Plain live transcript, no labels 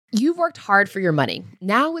You've worked hard for your money.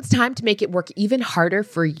 Now it's time to make it work even harder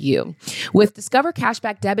for you. With Discover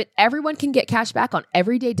Cashback Debit, everyone can get cash back on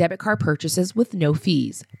everyday debit card purchases with no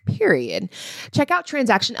fees, period. Check out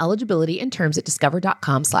transaction eligibility and terms at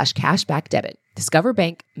discover.com/cashbackdebit. Discover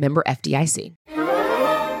Bank, member FDIC.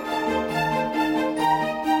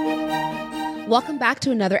 Welcome back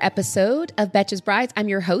to another episode of Betches Brides. I'm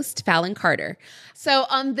your host, Fallon Carter. So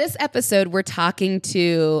on this episode, we're talking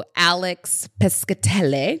to Alex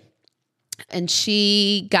Pescatelli, and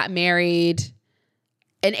she got married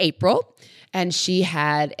in April, and she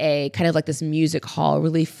had a kind of like this music hall,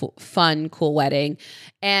 really fun, cool wedding.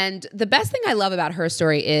 And the best thing I love about her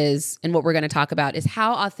story is, and what we're going to talk about, is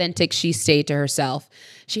how authentic she stayed to herself.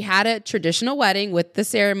 She had a traditional wedding with the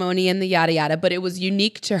ceremony and the yada yada, but it was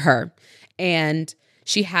unique to her. And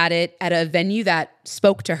she had it at a venue that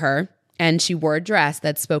spoke to her, and she wore a dress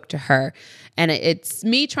that spoke to her. And it's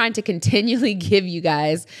me trying to continually give you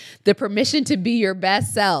guys the permission to be your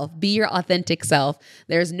best self, be your authentic self.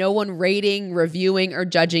 There's no one rating, reviewing, or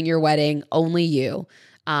judging your wedding, only you.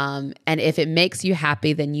 And if it makes you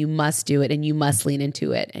happy, then you must do it and you must lean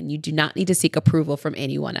into it. And you do not need to seek approval from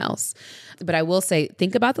anyone else. But I will say,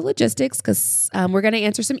 think about the logistics, because we're going to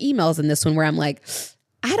answer some emails in this one where I'm like,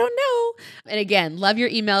 I don't know. And again, love your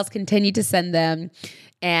emails. Continue to send them,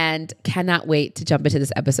 and cannot wait to jump into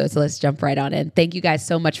this episode. So let's jump right on in. Thank you guys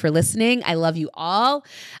so much for listening. I love you all.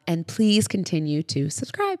 And please continue to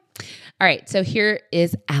subscribe. All right. So here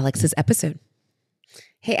is Alex's episode.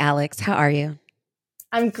 Hey, Alex, how are you?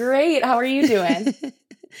 I'm great. How are you doing?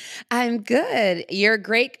 I'm good. You're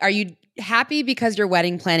great. Are you happy because your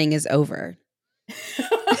wedding planning is over?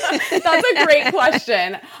 That's a great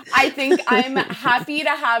question. I think I'm happy to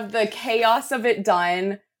have the chaos of it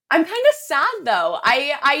done. I'm kind of sad though.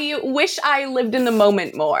 I wish I lived in the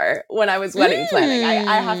moment more when I was wedding planning,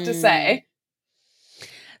 I have to say.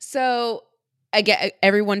 So again,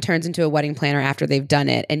 everyone turns into a wedding planner after they've done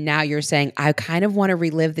it. And now you're saying, I kind of want to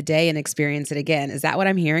relive the day and experience it again. Is that what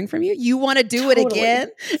I'm hearing from you? You want to do it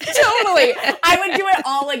again? Totally. I would do it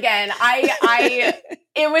all again.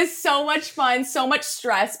 It was so much fun, so much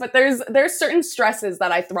stress, but there's certain stresses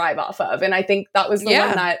that I thrive off of. And I think that was the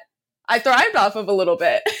one that I thrived off of a little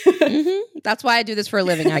bit. That's why I do this for a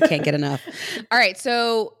living. I can't get enough. All right.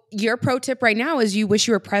 So your pro tip right now is you wish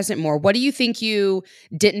you were present more. What do you think you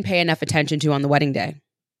didn't pay enough attention to on the wedding day?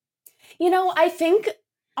 You know, I think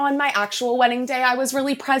on my actual wedding day, I was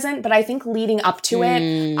really present, but I think leading up to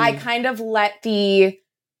it, I kind of let the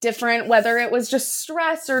different, whether it was just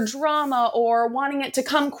stress or drama or wanting it to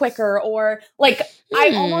come quicker, or like,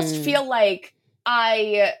 I almost feel like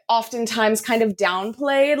I oftentimes kind of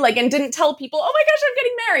downplayed, like, and didn't tell people, oh my gosh, I'm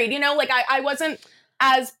getting married. You know, like I wasn't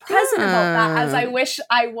as present about that as I wish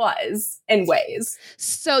I was in ways.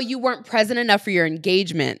 So you weren't present enough for your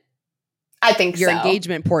engagement. I think your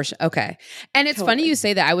engagement portion. Okay. And it's funny you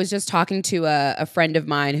say that. I was just talking to a friend of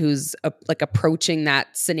mine who's like approaching that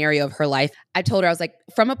scenario of her life. I told her, I was like,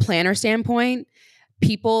 from a planner standpoint,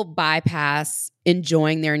 people bypass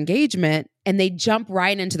enjoying their engagement and they jump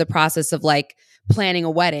right into the process of like planning a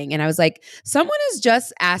wedding. And I was like, someone has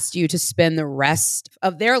just asked you to spend the rest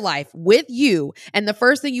of their life with you. And the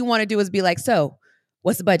first thing you want to do is be like, so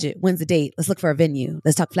what's the budget? When's the date? Let's look for a venue.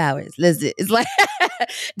 Let's talk flowers. It's like,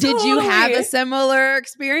 did you have a similar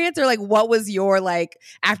experience? Or like, what was your, like,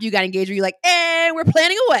 after you got engaged, were you like, we're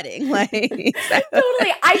planning a wedding? Like,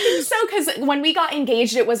 Totally. I think so. Because when we got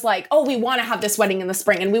engaged, it was like, oh, we want to have this wedding in the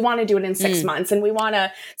spring and we want to do it in 6 months. And we want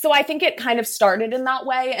to, so I think it kind of started in that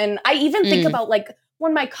way. And I even think about like,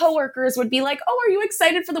 when my coworkers would be like, oh, are you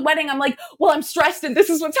excited for the wedding? I'm like, well, I'm stressed and this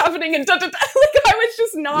is what's happening. And da, da, da. Like, I was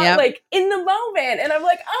just not like in the moment. And I'm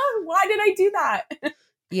like, oh, why did I do that?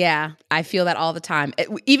 Yeah, I feel that all the time.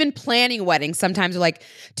 Even planning weddings, sometimes they're like,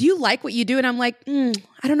 do you like what you do? And I'm like, I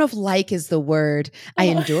don't know if like is the word. I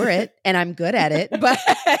endure it and I'm good at it. But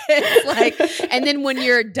it's like, and then when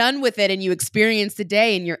you're done with it and you experience the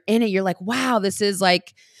day and you're in it, you're like, wow, this is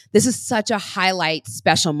such a highlight,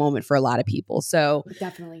 special moment for a lot of people. So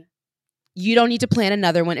definitely. You don't need to plan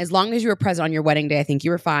another one. As long as you were present on your wedding day, I think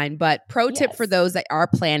you were fine. But pro tip for those that are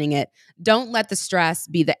planning it, don't let the stress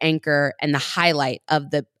be the anchor and the highlight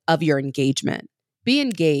of your engagement. Be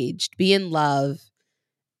engaged, be in love,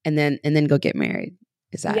 and then go get married.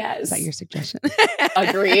 Is that your suggestion?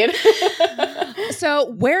 Agreed.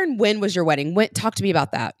 So where and when was your wedding? Talk to me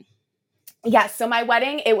about that. Yes. So my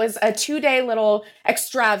wedding, it was a 2-day little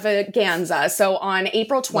extravaganza. So on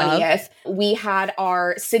April 20th, we had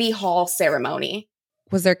our city hall ceremony.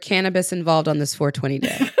 Was there cannabis involved on this 420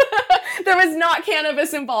 day? There was not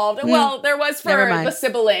cannabis involved. Well, there was for the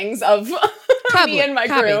siblings of me and my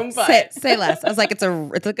groom. But say less. I was like, it's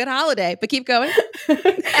a good holiday, but keep going.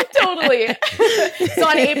 Totally. So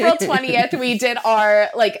on April 20th, we did our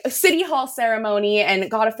like city hall ceremony and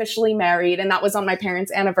got officially married. And that was on my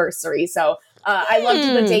parents' anniversary. So I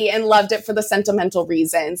loved the date and loved it for the sentimental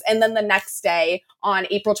reasons. And then the next day on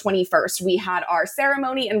April 21st, we had our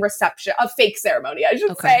ceremony and reception, a fake ceremony, I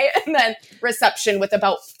should say. And then reception with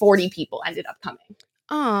about 40 people ended up coming.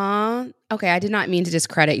 Aw. Okay, I did not mean to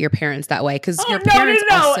discredit your parents that way because your parents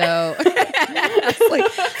also... like,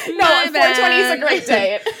 no, 420 is a great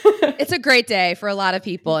day. It's a great day for a lot of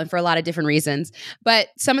people and for a lot of different reasons. But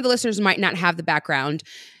some of the listeners might not have the background.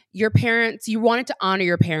 Your parents, you wanted to honor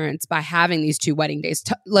your parents by having these 2 wedding days.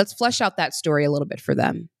 Let's flesh out that story a little bit for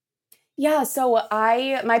them. Yeah, so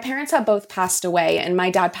my parents have both passed away, and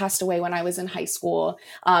my dad passed away when I was in high school,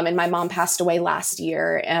 and my mom passed away last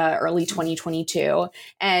year, early 2022,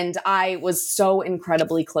 and I was so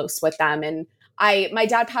incredibly close with them. And my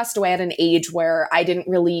dad passed away at an age where I didn't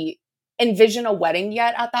really envision a wedding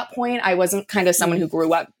yet at that point. I wasn't kind of someone who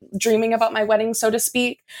grew up dreaming about my wedding, so to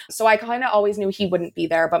speak. So I kind of always knew he wouldn't be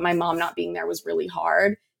there, but my mom not being there was really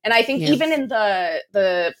hard. And I think even in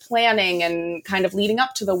the planning and kind of leading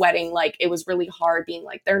up to the wedding, like it was really hard being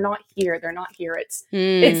like, they're not here.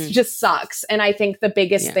 It's just sucks. And I think the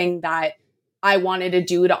biggest thing that I wanted to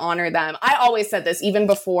do to honor them, I always said this even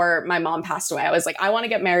before my mom passed away. I was like, I want to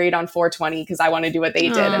get married on 420 because I want to do what they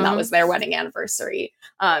did. And that was their wedding anniversary.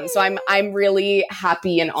 So I'm really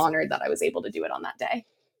happy and honored that I was able to do it on that day.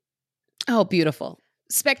 Oh, beautiful.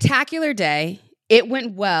 Spectacular day. It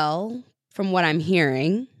went well from what I'm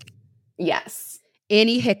hearing. Yes.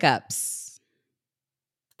 Any hiccups?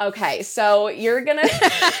 Okay, so you're gonna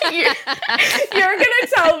you're gonna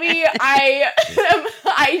tell me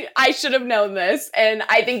I should have known this, and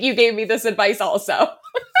I think you gave me this advice also.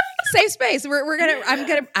 Safe space.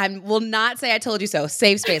 I will not say I told you so.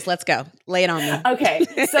 Safe space. Let's go. Lay it on me. Okay.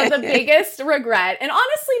 So the biggest regret, and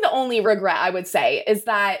honestly the only regret I would say, is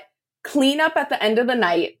that cleanup at the end of the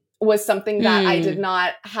night was something that I did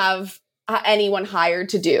not have anyone hired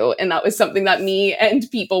to do, and that was something that me and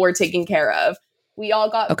people were taking care of. We all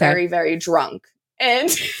got very, very drunk, and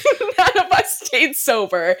none of us stayed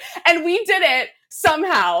sober, and we did it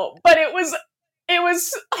somehow, but it was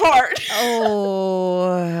hard.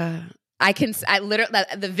 Oh, I literally,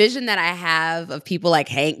 the vision that I have of people like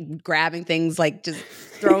grabbing things, like just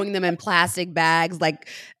throwing them in plastic bags, like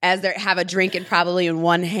as they have a drink and probably in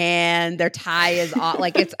one hand, their tie is off.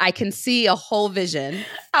 Like I can see a whole vision.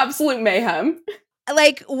 Absolute mayhem.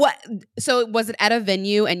 Like what? So was it at a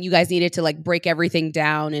venue and you guys needed to like break everything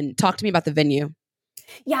down? And talk to me about the venue.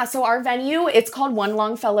 Yeah, so our venue, it's called One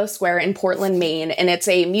Longfellow Square in Portland, Maine, and it's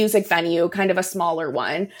a music venue, kind of a smaller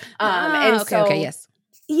one. Yes.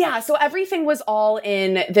 Yeah, so everything was all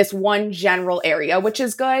in this one general area, which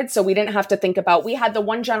is good. So we didn't have to think about, we had the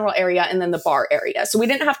one general area and then the bar area. So we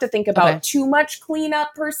didn't have to think about too much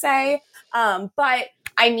cleanup per se. But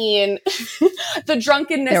I mean, the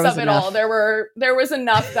drunkenness of it all, there was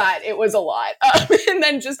enough that it was a lot. And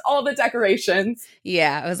then just all the decorations.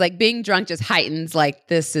 Yeah, it was like being drunk just heightens like,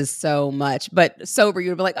 this is so much. But sober,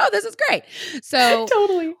 you'd be like, oh, this is great. So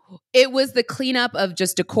totally. It was the cleanup of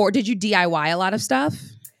just decor. Did you DIY a lot of stuff?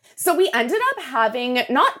 So we ended up having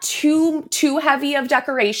not too heavy of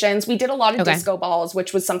decorations. We did a lot of disco balls,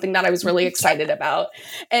 which was something that I was really excited about.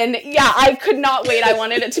 And yeah, I could not wait. I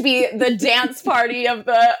wanted it to be the dance party of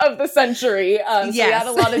the century. So we had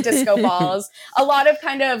a lot of disco balls, a lot of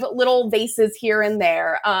kind of little vases here and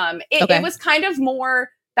there. It was kind of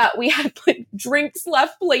more that we had like drinks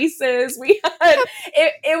left places. We had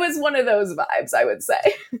it was one of those vibes, I would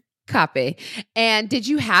say. Copy. And did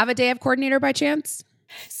you have a day of coordinator by chance?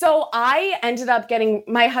 So I ended up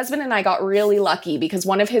my husband and I got really lucky because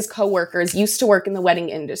one of his coworkers used to work in the wedding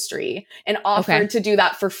industry and offered to do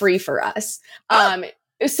that for free for us.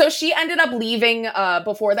 So she ended up leaving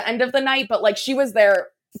before the end of the night, but like she was there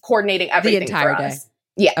coordinating everything the entire for day. us.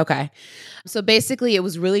 Yeah. Okay. So basically it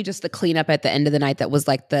was really just the cleanup at the end of the night that was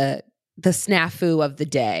like the snafu of the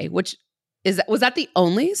day, was that the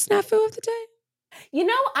only snafu of the day? You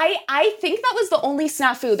know, I think that was the only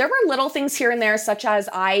snafu. There were little things here and there, such as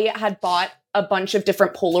I had bought a bunch of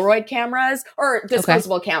different Polaroid cameras or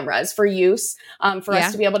disposable cameras for use, for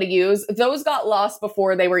us to be able to use. Those got lost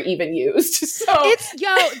before they were even used. So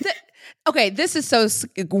this is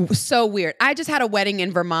so weird. I just had a wedding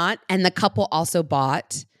in Vermont and the couple also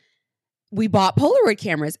bought Polaroid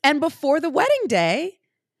cameras. And before the wedding day,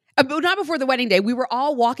 not before the wedding day, we were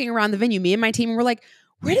all walking around the venue, me and my team, and we're like,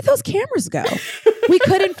 where did those cameras go? We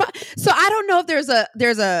couldn't find. So I don't know if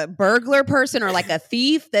there's a burglar person or like a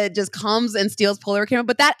thief that just comes and steals Polaroid camera,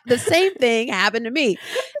 but the same thing happened to me.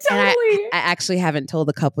 Totally. And I actually haven't told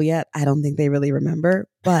the couple yet. I don't think they really remember,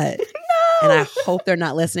 but and I hope they're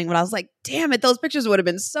not listening. But I was like, damn it, those pictures would have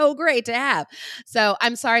been so great to have. So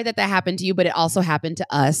I'm sorry that happened to you, but it also happened to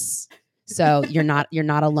us. So you're not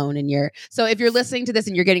alone so if you're listening to this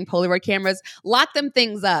and you're getting Polaroid cameras, lock them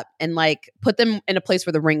things up and like put them in a place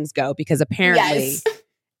where the rings go, because apparently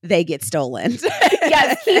they get stolen.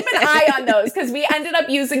 Yes, keep an eye on those, because we ended up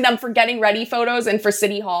using them for getting ready photos and for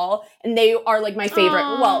City Hall. And they are like my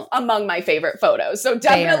favorite, among my favorite photos. So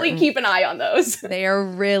definitely keep an eye on those. They are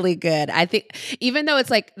really good. I think even though it's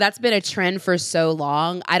like that's been a trend for so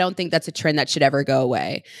long, I don't think that's a trend that should ever go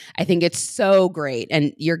away. I think it's so great.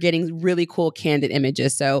 And you're getting really cool candid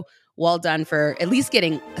images. So well done for at least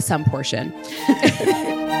getting some portion.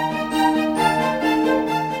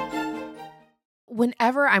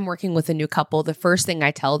 Whenever I'm working with a new couple, the first thing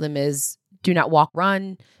I tell them is do not walk,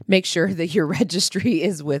 run. Make sure that your registry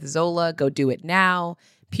is with Zola. Go do it now,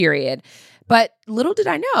 period. But little did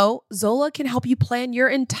I know, Zola can help you plan your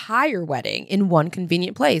entire wedding in one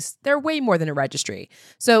convenient place. They're way more than a registry.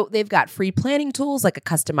 So they've got free planning tools like a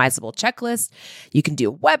customizable checklist. You can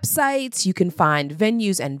do websites. You can find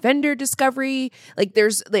venues and vendor discovery. Like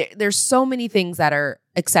there's so many things that are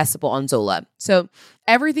accessible on Zola. So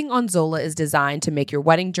everything on Zola is designed to make your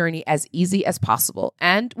wedding journey as easy as possible,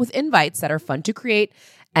 and with invites that are fun to create.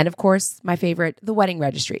 And of course, my favorite, the wedding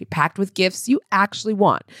registry, packed with gifts you actually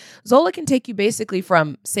want. Zola can take you basically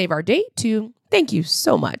from save our date to thank you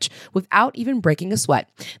so much without even breaking a sweat.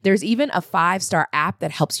 There's even a 5-star app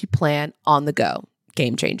that helps you plan on the go.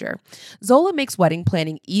 Game changer. Zola makes wedding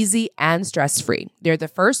planning easy and stress-free. They're the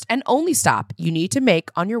first and only stop you need to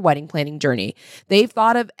make on your wedding planning journey. They've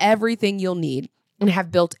thought of everything you'll need and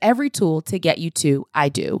have built every tool to get you to I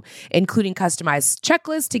do, including customized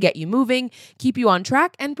checklists to get you moving, keep you on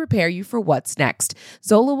track, and prepare you for what's next.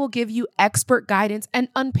 Zola will give you expert guidance and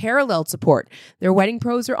unparalleled support. Their wedding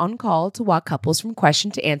pros are on call to walk couples from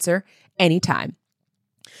question to answer anytime.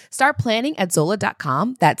 Start planning at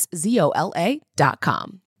Zola.com. That's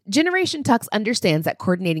Zola.com. Generation Tux understands that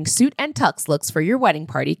coordinating suit and tux looks for your wedding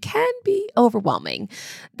party can be overwhelming.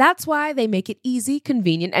 That's why they make it easy,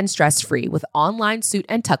 convenient, and stress-free with online suit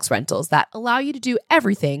and tux rentals that allow you to do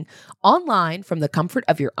everything online from the comfort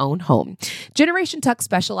of your own home. Generation Tux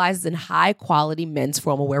specializes in high-quality men's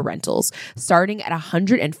formal wear rentals, starting at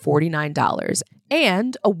 $149.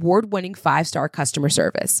 And award-winning 5-star customer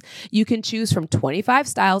service. You can choose from 25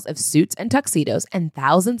 styles of suits and tuxedos and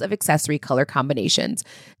thousands of accessory color combinations.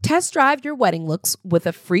 Test drive your wedding looks with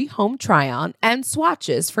a free home try-on and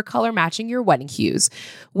swatches for color matching your wedding hues.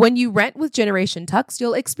 When you rent with Generation Tux,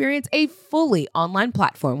 you'll experience a fully online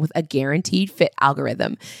platform with a guaranteed fit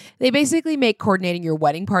algorithm. They basically make coordinating your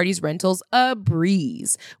wedding party's rentals a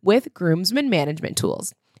breeze with groomsmen management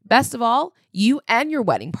tools. Best of all, you and your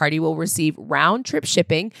wedding party will receive round-trip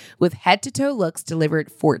shipping with head-to-toe looks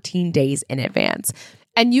delivered 14 days in advance.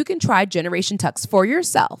 And you can try Generation Tux for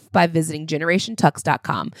yourself by visiting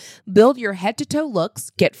GenerationTux.com. Build your head-to-toe looks,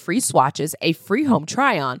 get free swatches, a free home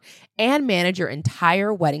try-on, and manage your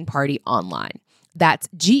entire wedding party online. That's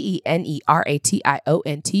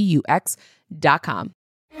GenerationTux.com.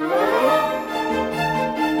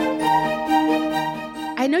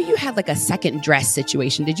 I know you had like a second dress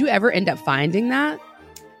situation. Did you ever end up finding that?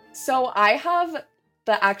 So I have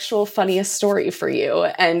the actual funniest story for you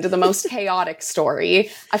and the most chaotic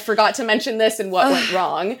story. I forgot to mention this and what went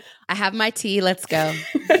wrong. I have my tea. Let's go.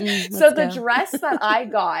 So the dress that I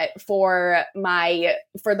got for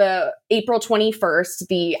the April 21st,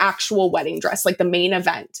 the actual wedding dress, like the main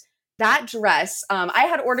event, that dress, I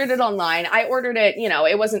had ordered it online. I ordered it,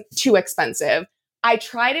 it wasn't too expensive. I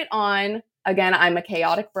tried it on. Again, I'm a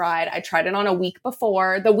chaotic bride. I tried it on a week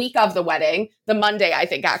before, the week of the wedding, the Monday, I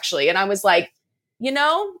think, actually. And I was like,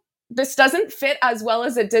 this doesn't fit as well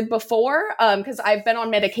as it did before, because I've been on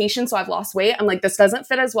medication, so I've lost weight. I'm like, this doesn't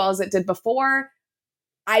fit as well as it did before.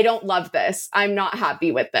 I don't love this. I'm not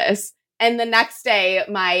happy with this. And the next day,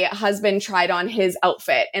 my husband tried on his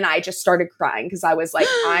outfit, and I just started crying because I was like,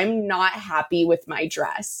 I'm not happy with my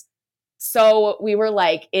dress. So we were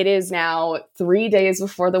like, it is now 3 days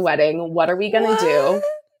before the wedding. What are we going to do?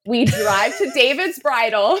 We drive to David's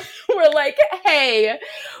Bridal. We're like, hey,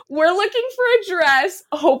 we're looking for a dress,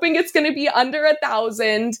 hoping it's going to be under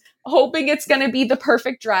 $1,000, hoping it's going to be the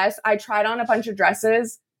perfect dress. I tried on a bunch of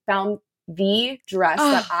dresses, found the dress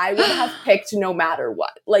that I would have picked no matter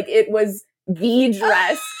what. Like, it was the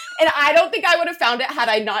dress. And I don't think I would have found it had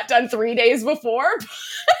I not done 3 days before.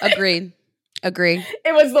 Agreed.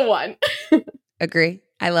 It was the one. Agree.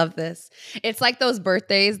 I love this. It's like those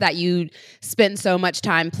birthdays that you spend so much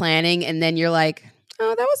time planning and then you're like,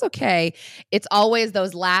 oh, that was okay. It's always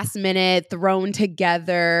those last minute thrown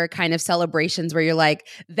together kind of celebrations where you're like,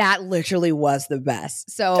 that literally was the best.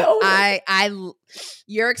 So Totally.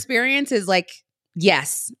 your experience is like,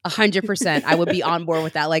 yes, 100%. I would be on board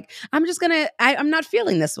with that. Like, I'm not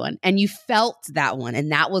feeling this one. And you felt that one.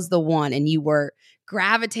 And that was the one. And you were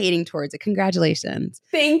gravitating towards it. Congratulations.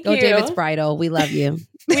 Thank Go you. David's Bridal. We love you.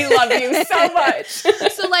 We love you so much.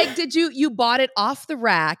 So like, did you bought it off the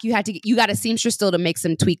rack? You got a seamstress still to make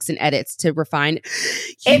some tweaks and edits to refine it.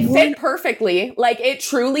 It fit perfectly. Like it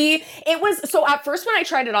was. So at first when I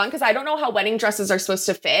tried it on, because I don't know how wedding dresses are supposed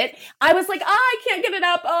to fit, I was like, I can't get it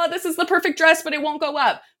up. Oh, this is the perfect dress, but it won't go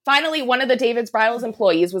up. Finally, one of the David's Bridal's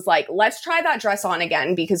employees was like, let's try that dress on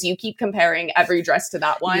again because you keep comparing every dress to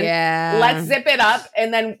that one. Yeah. Let's zip it up.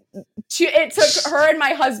 And then it took her and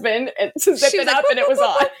my husband to zip it up and it was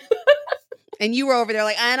on. And you were over there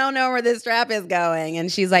like, I don't know where this strap is going.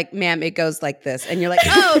 And she's like, ma'am, it goes like this. And you're like,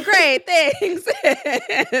 oh, great, thanks.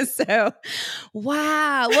 So,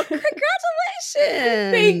 wow. Well, congratulations.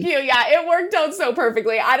 Thank you. Yeah, it worked out so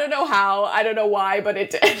perfectly. I don't know how. I don't know why, but it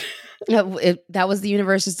did. That was the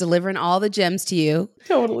universe just delivering all the gems to you.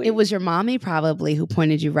 Totally. It was your mommy probably who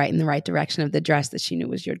pointed you right in the right direction of the dress that she knew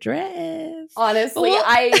was your dress. Honestly,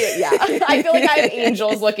 I feel like I have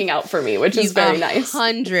angels looking out for me, which is very nice.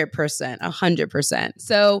 100%.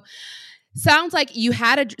 So sounds like you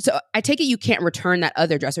had so I take it you can't return that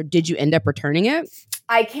other dress, or did you end up returning it?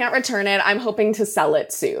 I can't return it. I'm hoping to sell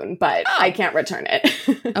it soon, but I can't return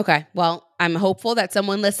it. Okay. Well, I'm hopeful that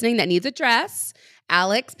someone listening that needs a dress,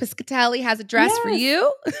 Alex Piscatelli has a dress for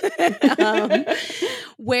you.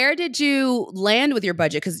 Where did you land with your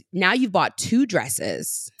budget? Because now you've bought 2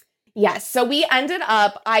 dresses. Yes. So we ended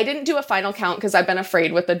up, I didn't do a final count because I've been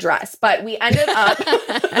afraid with the dress, but we ended up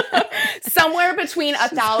somewhere between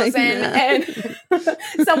 1,000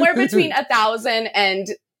 and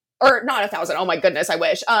or not 1,000. Oh my goodness. I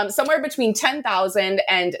wish. Somewhere between 10,000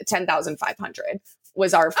 and 10,500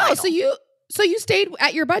 was our final. Oh, so you stayed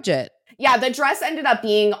at your budget. Yeah. The dress ended up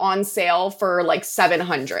being on sale for like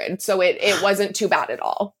 700. So it wasn't too bad at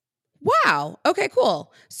all. Wow. Okay,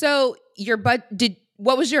 cool. So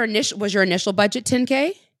what was your initial budget?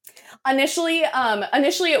 10K? Initially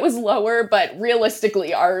it was lower, but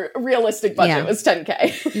realistically, our realistic budget was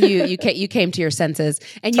 10K. You came to your senses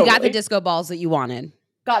and you got the disco balls that you wanted.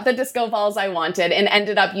 Got the disco balls I wanted and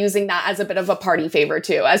ended up using that as a bit of a party favor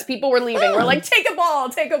too. As people were leaving, we're like, take a ball.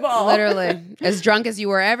 Literally. As drunk as you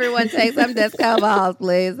were, everyone take some disco balls,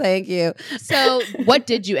 please. Thank you. So what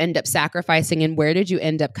did you end up sacrificing and where did you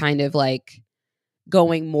end up kind of like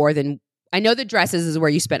going more than, I know the dresses is where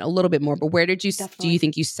you spent a little bit more, but where do you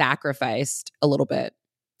think you sacrificed a little bit?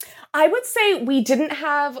 I would say we didn't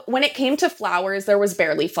have, when it came to flowers, there was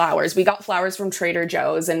barely flowers. We got flowers from Trader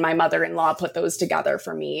Joe's and my mother-in-law put those together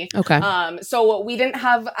for me. Okay. So we didn't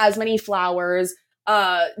have as many flowers.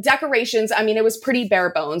 Decorations, I mean, it was pretty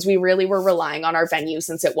bare bones. We really were relying on our venue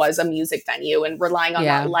since it was a music venue and relying on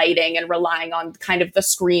that lighting and relying on kind of the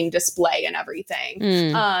screen display and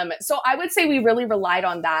everything. So I would say we really relied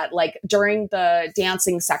on that, like during the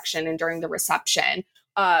dancing section and during the reception.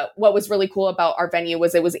 What was really cool about our venue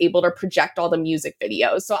was it was able to project all the music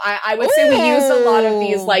videos. So I would say we used a lot of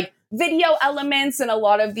these like video elements and a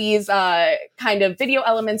lot of these kind of video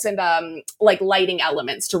elements and like lighting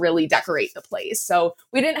elements to really decorate the place. So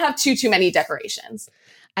we didn't have too many decorations.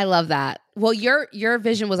 I love that. Well, your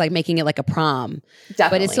vision was like making it like a prom.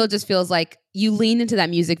 Definitely. But it still just feels like you leaned into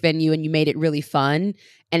that music venue and you made it really fun.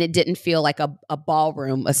 And it didn't feel like a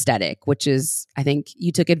ballroom aesthetic, which is, I think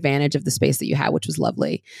you took advantage of the space that you had, which was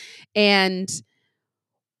lovely. And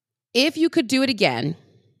if you could do it again,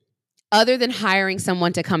 other than hiring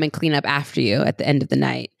someone to come and clean up after you at the end of the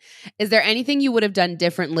night, is there anything you would have done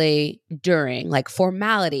differently during, like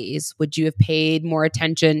formalities? Would you have paid more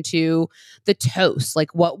attention to the toast?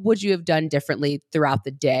 Like what would you have done differently throughout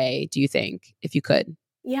the day, do you think, if you could?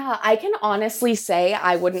 Yeah, I can honestly say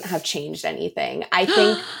I wouldn't have changed anything. I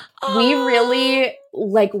think we really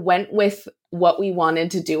like went with what we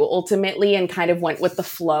wanted to do ultimately and kind of went with the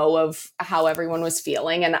flow of how everyone was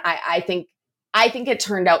feeling. And I think it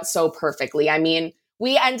turned out so perfectly. I mean,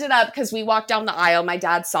 we ended up, because we walked down the aisle, my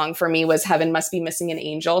dad's song for me was Heaven Must Be Missing an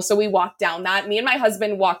Angel. So we walked down that. Me and my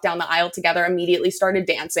husband walked down the aisle together, immediately started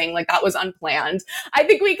dancing. Like that was unplanned. I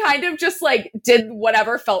think we kind of just like did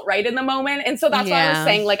whatever felt right in the moment. And so that's why I was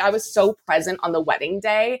saying like I was so present on the wedding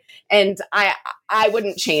day and I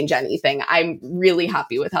wouldn't change anything. I'm really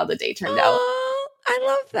happy with how the day turned out. I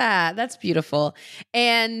love that. That's beautiful.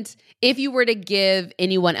 And if you were to give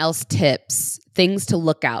anyone else tips, things to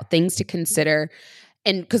look out, things to consider,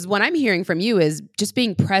 and because what I'm hearing from you is just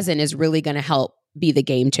being present is really going to help be the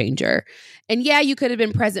game changer. And yeah, you could have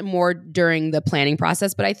been present more during the planning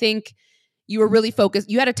process, but I think you were really focused.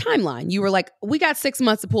 You had a timeline. You were like, we got 6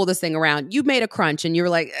 months to pull this thing around. You made a crunch and you were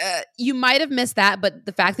like, you might have missed that. But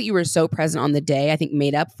the fact that you were so present on the day, I think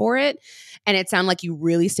made up for it. And it sounded like you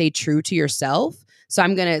really stayed true to yourself. So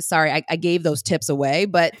I gave those tips away,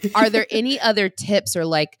 but are there any other tips or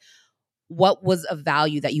like what was of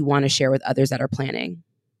value that you want to share with others that are planning?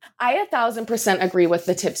 I 1,000% agree with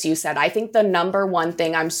the tips you said. I think the number one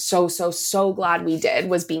thing I'm so glad we did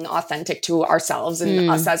was being authentic to ourselves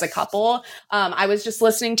and us as a couple. I was just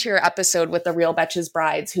listening to your episode with the Real Betches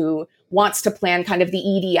Brides who wants to plan kind of the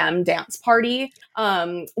EDM dance party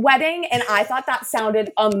wedding. And I thought that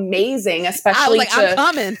sounded amazing, especially I was like, I'm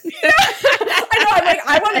coming. I know, I'm like,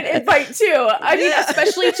 I want an invite too. I mean,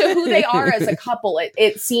 especially to who they are as a couple.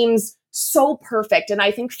 It seems so perfect. And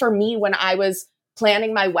I think for me, when I was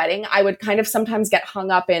planning my wedding, I would kind of sometimes get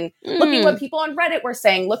hung up in looking what people on Reddit were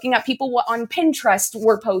saying, looking at people on Pinterest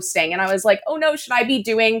were posting. And I was like, oh no, should I be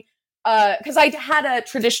doing, because I had a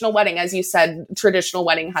traditional wedding, as you said, traditional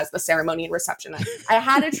wedding has the ceremony and reception. I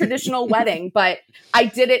had a traditional wedding, but I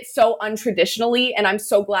did it so untraditionally. And I'm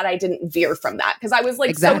so glad I didn't veer from that because I was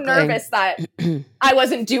like so nervous that I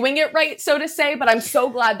wasn't doing it right, so to say, but I'm so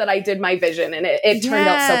glad that I did my vision and it turned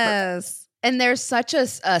out so perfect. And there's such a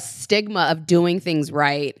stigma of doing things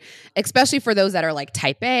right, especially for those that are like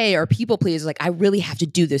type A or people pleasers. Like, I really have to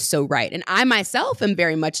do this so right. And I myself am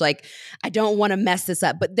very much like, I don't want to mess this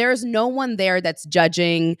up. But there's no one there that's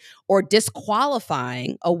judging or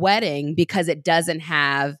disqualifying a wedding because it doesn't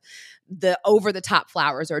have the over the top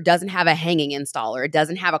flowers or it doesn't have a hanging install or it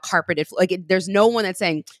doesn't have a carpeted, there's no one that's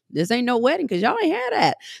saying, this ain't no wedding because y'all ain't had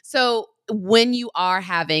that. So when you are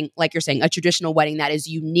having, like you're saying, a traditional wedding that is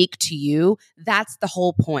unique to you, that's the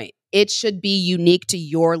whole point. It should be unique to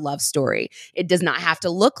your love story. It does not have to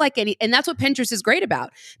look like any, and that's what Pinterest is great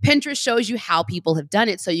about. Pinterest shows you how people have done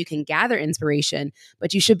it so you can gather inspiration,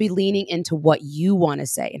 but you should be leaning into what you want to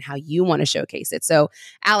say and how you want to showcase it. So,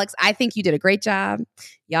 Alex, I think you did a great job.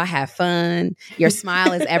 Y'all have fun. Your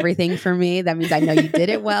smile is everything for me. That means I know you did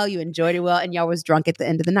it well, you enjoyed it well, and y'all was drunk at the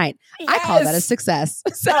end of the night. Yes. I call that a success.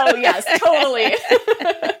 Oh, yes, totally.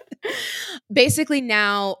 Basically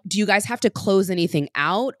now, do you guys have to close anything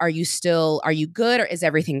out? Are you good or is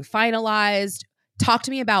everything finalized? Talk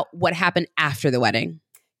to me about what happened after the wedding.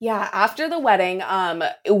 Yeah, after the wedding,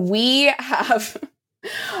 we have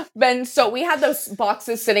we had those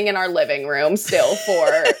boxes sitting in our living room still for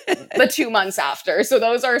the 2 months after. So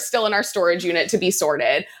those are still in our storage unit to be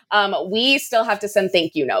sorted. We still have to send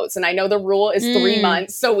thank you notes. And I know the rule is 3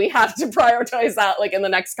 months. So we have to prioritize that like in the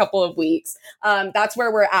next couple of weeks. That's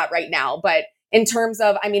where we're at right now. But in terms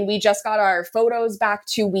of, we just got our photos back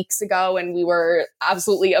 2 weeks ago and we were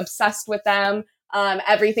absolutely obsessed with them.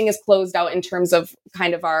 Everything is closed out in terms of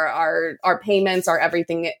kind of our payments, our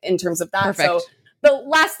everything in terms of that. Perfect. So the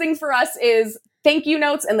last thing for us is thank you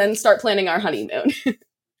notes and then start planning our honeymoon.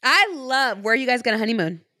 Where are you guys going to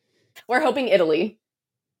honeymoon? We're hoping Italy.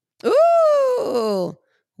 Ooh,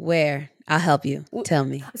 where? I'll help you. Tell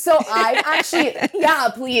me. So I've actually, yeah,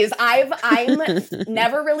 please. I'm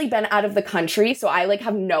never really been out of the country. So I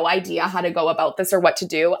have no idea how to go about this or what to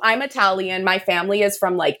do. I'm Italian. My family is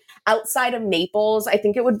from outside of Naples. I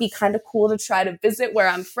think it would be kind of cool to try to visit where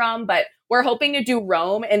I'm from, but we're hoping to do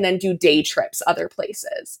Rome and then do day trips other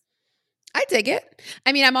places. I dig it.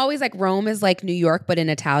 I'm always like Rome is like New York, but in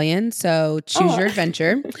Italian. So choose your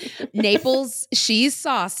adventure. Naples, she's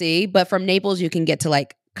saucy, but from Naples you can get to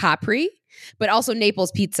Capri, but also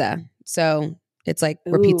Naples pizza. So it's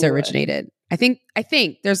where pizza originated. I think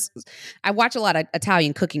I watch a lot of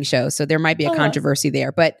Italian cooking shows, so there might be a controversy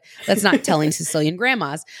there, but that's not telling Sicilian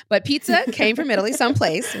grandmas. But pizza came from Italy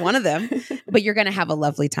someplace, one of them, but you're going to have a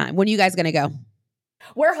lovely time. When are you guys going to go?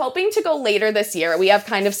 We're hoping to go later this year. We have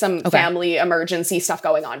kind of some family emergency stuff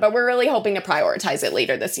going on, but we're really hoping to prioritize it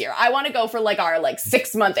later this year. I want to go for our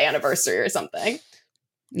 6-month anniversary or something.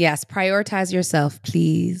 Yes, prioritize yourself,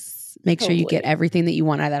 please. Make sure you get everything that you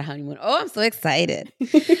want out of that honeymoon. Oh, I'm so excited.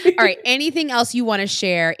 All right. Anything else you want to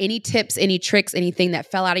share? Any tips, any tricks, anything that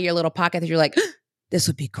fell out of your little pocket that you're like, this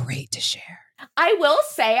would be great to share? I will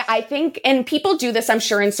say, I think, and people do this, I'm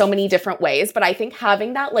sure, in so many different ways, but I think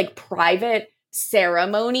having that private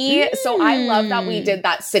ceremony. So I love that we did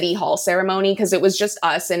that city hall ceremony because it was just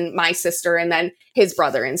us and my sister and then his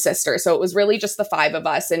brother and sister. So it was really just the 5 of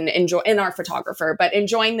us and our photographer, but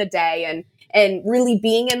enjoying the day and really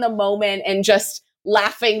being in the moment and just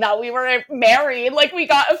laughing that we were married. Like we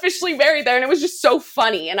got officially married there, and it was just so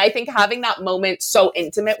funny. And I think having that moment so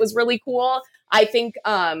intimate was really cool. I think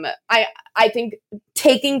I think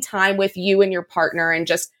taking time with you and your partner and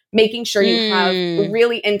just making sure you have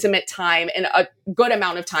really intimate time and a good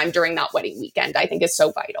amount of time during that wedding weekend, I think is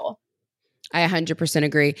so vital. I 100%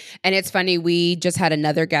 agree. And it's funny, we just had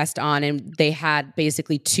another guest on and they had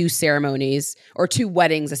basically 2 ceremonies or 2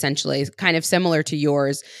 weddings, essentially, kind of similar to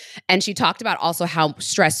yours. And she talked about also how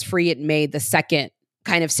stress-free it made the second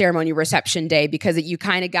kind of ceremony reception day, because you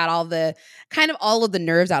kind of got all of the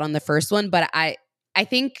nerves out on the first one. But I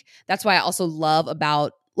think that's why I also love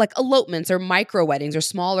about like elopements or micro weddings or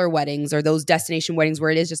smaller weddings or those destination weddings where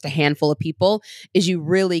it is just a handful of people, is you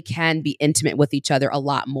really can be intimate with each other a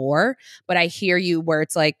lot more. But I hear you where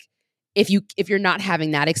it's like, if you're not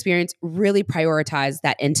having that experience, really prioritize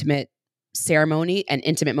that intimate ceremony and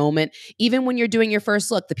intimate moment. Even when you're doing your first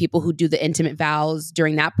look, the people who do the intimate vows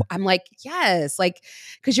during that, I'm like, yes, like,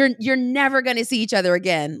 because you're never going to see each other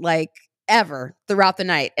again, like ever throughout the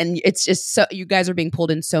night. And it's just so, you guys are being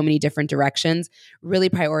pulled in so many different directions. Really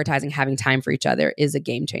prioritizing having time for each other is a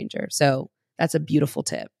game changer. So that's a beautiful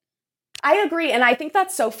tip. I agree. And I think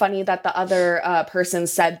that's so funny that the other person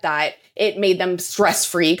said that it made them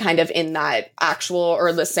stress-free kind of in that actual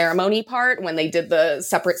or the ceremony part when they did the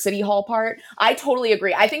separate city hall part. I totally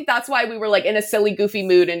agree. I think that's why we were like in a silly, goofy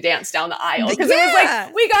mood and danced down the aisle. Because it was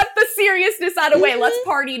like, we got the seriousness out of the way. Let's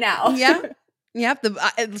party now. Yeah. Yep.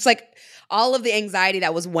 It's like all of the anxiety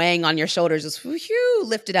that was weighing on your shoulders just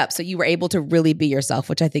lifted up. So you were able to really be yourself,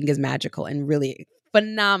 which I think is magical and really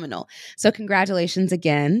phenomenal. So congratulations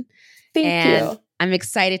again. Thank you. I'm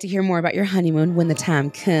excited to hear more about your honeymoon when the time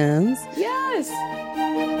comes. Yes.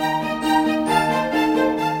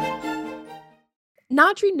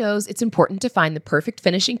 Nadri knows it's important to find the perfect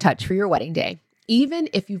finishing touch for your wedding day. Even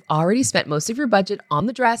if you've already spent most of your budget on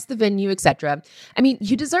the dress, the venue, etc. I mean,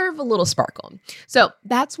 you deserve a little sparkle. So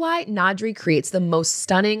that's why Nadri creates the most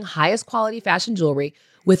stunning, highest quality fashion jewelry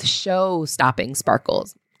with show-stopping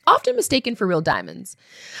sparkles, often mistaken for real diamonds.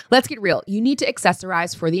 Let's get real. You need to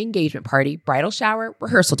accessorize for the engagement party, bridal shower,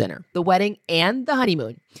 rehearsal dinner, the wedding, and the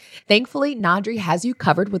honeymoon. Thankfully, Nadri has you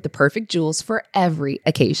covered with the perfect jewels for every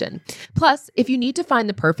occasion. Plus, if you need to find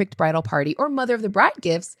the perfect bridal party or mother of the bride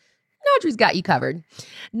gifts, Nadri's got you covered.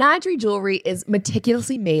 Nadri jewelry is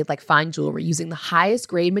meticulously made like fine jewelry using the highest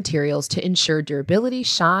grade materials to ensure durability,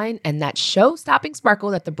 shine, and that show-stopping sparkle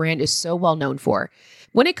that the brand is so well known for.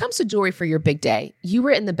 When it comes to jewelry for your big day, you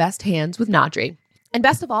are in the best hands with Nadri. And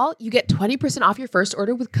best of all, you get 20% off your first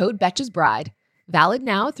order with code BetchesBride. Valid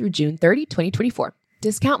now through June 30, 2024.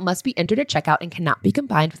 Discount must be entered at checkout and cannot be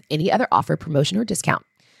combined with any other offer, promotion, or discount.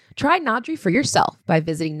 Try Nadri for yourself by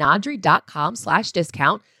visiting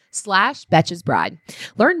nadri.com/discount/BetchesBride.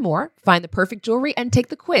 Learn more, find the perfect jewelry, and take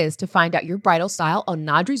the quiz to find out your bridal style on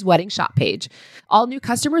Nadri's wedding shop page. All new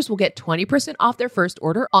customers will get 20% off their first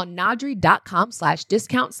order on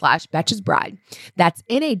nadri.com/discount/BetchesBride. That's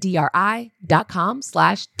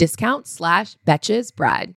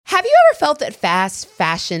nadri.com/discount/BetchesBride. Have you ever felt that fast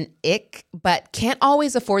fashion ick, but can't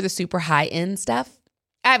always afford the super high-end stuff?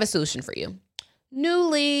 I have a solution for you.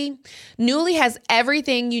 Nuuly. Nuuly has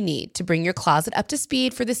everything you need to bring your closet up to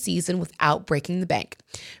speed for the season without breaking the bank.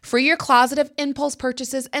 Free your closet of impulse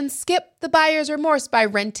purchases and skip the buyer's remorse by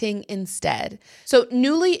renting instead. So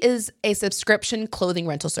Nuuly is a subscription clothing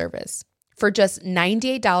rental service. For just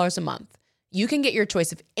 $98 a month, you can get your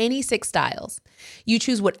choice of any 6 styles. You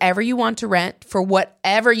choose whatever you want to rent for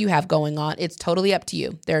whatever you have going on. It's totally up to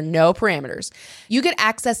you. There are no parameters. You get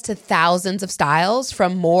access to thousands of styles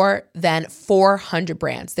from more than 400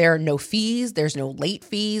 brands. There are no fees. There's no late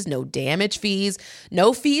fees, no damage fees,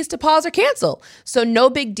 no fees to pause or cancel. So no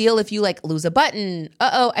big deal if you like lose a button,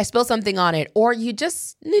 I spilled something on it, or you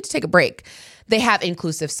just need to take a break. They have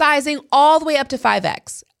inclusive sizing all the way up to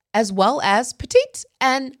 5X, as well as petite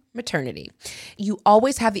and maternity. You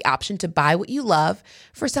always have the option to buy what you love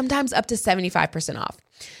for sometimes up to 75% off.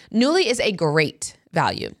 Nuuly is a great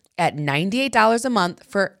value at $98 a month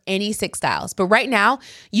for any 6 styles. But right now,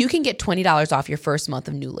 you can get $20 off your first month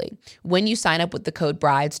of Nuuly when you sign up with the code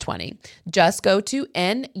BRIDES20. Just go to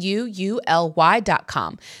NUULY.com.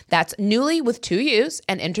 That's Nuuly with 2 U's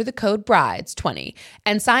and enter the code BRIDES20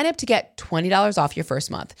 and sign up to get $20 off your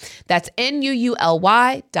first month. That's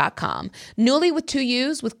NUULY.com. Nuuly with 2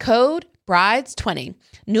 U's with code BRIDES20.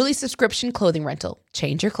 Nuuly subscription clothing rental.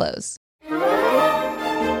 Change your clothes.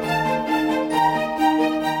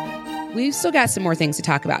 We've still got some more things to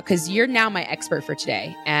talk about because you're now my expert for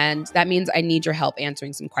today. And that means I need your help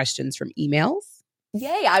answering some questions from emails.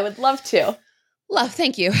 Yay, I would love to. Love,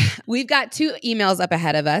 thank you. We've got 2 emails up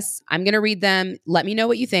ahead of us. I'm going to read them. Let me know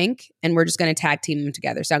what you think, and we're just going to tag team them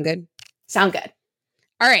together. Sound good? Sound good.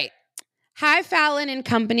 All right. Hi, Fallon and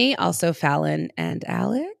company. Also, Fallon and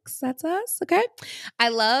Alex. That's us. Okay. I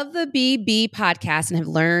love the BB podcast and have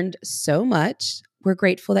learned so much. We're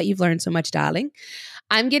grateful that you've learned so much, darling.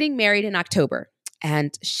 I'm getting married in October,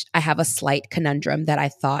 and I have a slight conundrum that I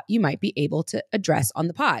thought you might be able to address on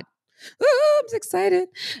the pod. Ooh, I'm so excited.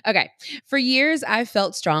 Okay. For years, I've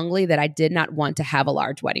felt strongly that I did not want to have a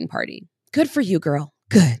large wedding party. Good for you, girl.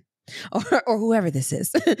 Good. Or whoever this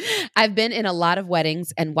is. I've been in a lot of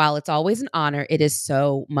weddings, and while it's always an honor, it is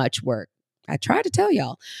so much work. I try to tell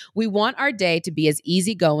y'all, we want our day to be as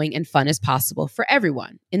easygoing and fun as possible for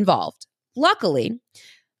everyone involved. Luckily,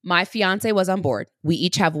 my fiance was on board. We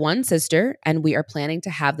each have one sister, and we are planning to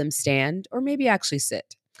have them stand or maybe actually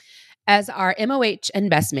sit. As our MOH and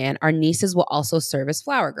best man, our nieces will also serve as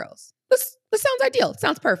flower girls. This sounds ideal. It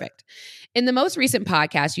sounds perfect. In the most recent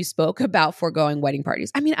podcast, you spoke about foregoing wedding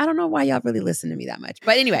parties. I mean, I don't know why y'all really listen to me that much.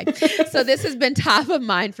 But anyway, so this has been top of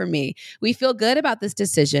mind for me. We feel good about this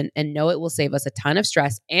decision and know it will save us a ton of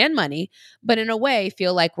stress and money, but in a way,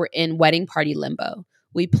 feel like we're in wedding party limbo.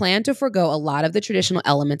 We plan to forego a lot of the traditional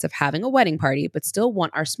elements of having a wedding party, but still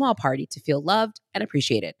want our small party to feel loved and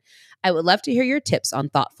appreciated. I would love to hear your tips on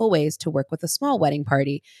thoughtful ways to work with a small wedding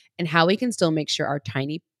party and how we can still make sure our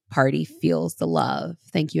tiny party feels the love.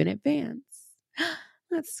 Thank you in advance.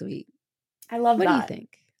 That's sweet. I love that. What do you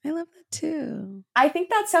think? I love that too. I think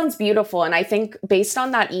that sounds beautiful. And I think based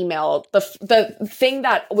on that email, the thing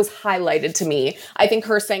that was highlighted to me, I think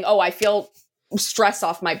her saying, oh, I feel stress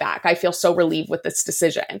off my back. I feel so relieved with this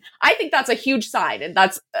decision. I think that's a huge sign. And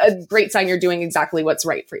that's a great sign you're doing exactly what's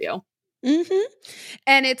right for you. Mm-hmm.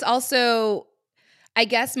 And it's also, I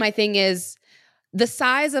guess my thing is the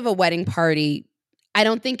size of a wedding party, I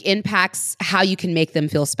don't think impacts how you can make them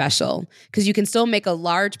feel special, because you can still make a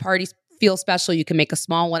large party feel special. You can make a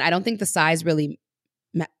small one. I don't think the size really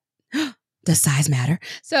does size matter?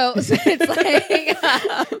 So it's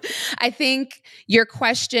like, I think your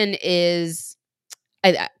question is,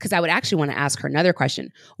 because I would actually want to ask her another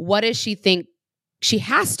question. What does she think she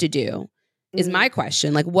has to do? Is my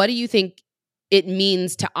question. Like, what do you think it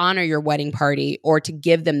means to honor your wedding party or to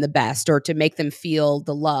give them the best or to make them feel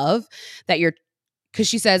the love that you're, because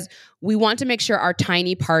she says, we want to make sure our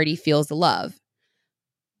tiny party feels the love.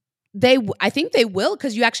 I think they will,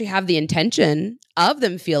 because you actually have the intention of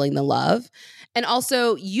them feeling the love. And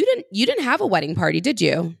also you didn't have a wedding party, did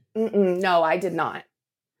you? No, I did not.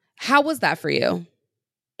 How was that for you?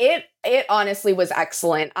 It honestly was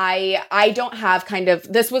excellent. I don't have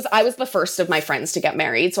I was the first of my friends to get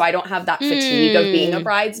married, so I don't have that fatigue of being a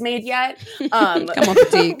bridesmaid yet. Come on,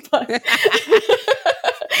 fatigue.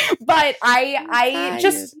 But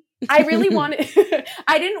I really wanted,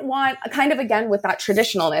 I didn't want, kind of again with that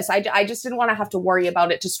traditionalness, I just didn't want to have to worry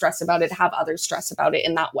about it, to stress about it, have others stress about it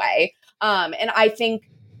in that way. And I think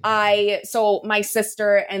so my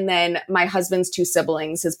sister and then my husband's 2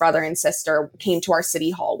 siblings, his brother and sister, came to our city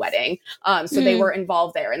hall wedding. So they were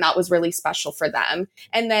involved there, and that was really special for them.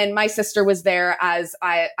 And then my sister was there as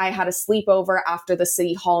I had a sleepover after the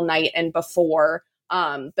city hall night and before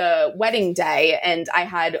the wedding day. And I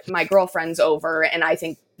had my girlfriends over, and I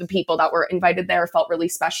think the people that were invited there felt really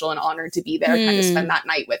special and honored to be there, kind of spend that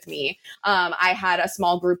night with me. I had a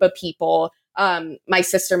small group of people, my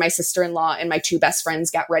sister, my sister-in-law, and my 2 best friends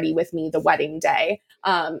get ready with me the wedding day.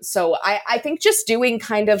 So I think just doing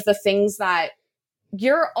kind of the things that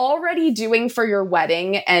you're already doing for your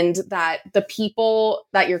wedding, and that the people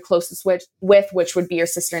that you're closest with, which would be your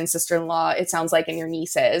sister and sister-in-law, it sounds like, and your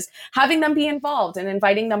nieces, having them be involved and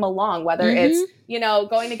inviting them along, whether it's,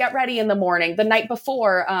 going to get ready in the morning, the night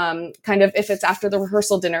before, kind of if it's after the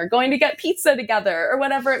rehearsal dinner, going to get pizza together or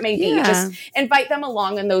whatever it may be, just invite them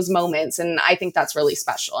along in those moments. And I think that's really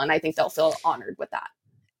special. And I think they'll feel honored with that.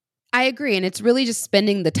 I agree. And it's really just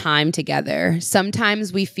spending the time together.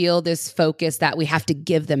 Sometimes we feel this focus that we have to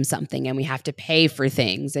give them something and we have to pay for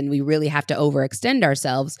things and we really have to overextend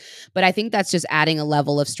ourselves. But I think that's just adding a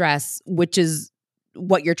level of stress, which is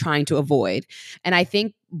what you're trying to avoid. And I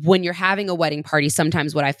think when you're having a wedding party,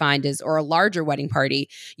 sometimes what I find is, or a larger wedding party,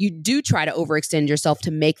 you do try to overextend yourself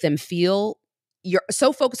to make them feel, you're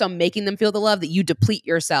so focused on making them feel the love that you deplete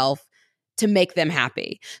yourself to make them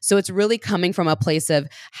happy. So it's really coming from a place of,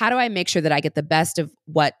 how do I make sure that I get the best of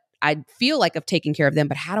what I feel like of taking care of them,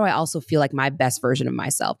 but how do I also feel like my best version of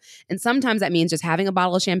myself? And sometimes that means just having a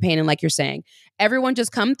bottle of champagne and, like you're saying, everyone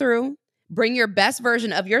just come through, bring your best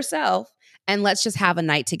version of yourself, and let's just have a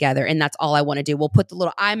night together. And that's all I want to do. We'll put the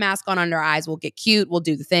little eye mask on under our eyes. We'll get cute. We'll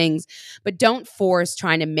do the things, but don't force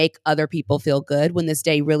trying to make other people feel good when this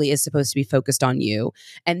day really is supposed to be focused on you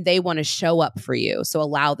and they want to show up for you. So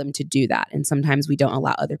allow them to do that. And sometimes we don't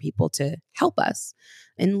allow other people to help us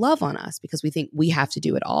and love on us because we think we have to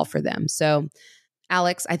do it all for them. So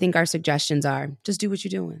Alex, I think our suggestions are just do what you're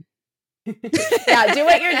doing. Yeah, do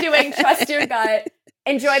what you're doing. Trust your gut.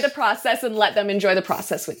 Enjoy the process and let them enjoy the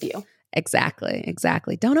process with you. Exactly.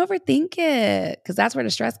 Don't overthink it because that's where the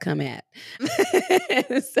stress come at.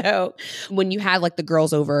 So when you had like the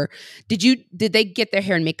girls over, did they get their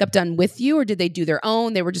hair and makeup done with you or did they do their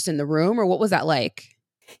own? They were just in the room or what was that like?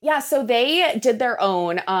 Yeah, so they did their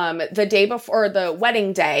own. The day before the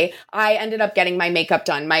wedding day, I ended up getting my makeup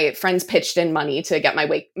done. My friends pitched in money to get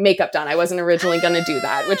my makeup done. I wasn't originally going to do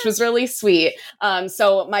that, which was really sweet.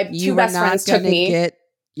 So my two best friends took me. Get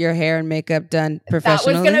your hair and makeup done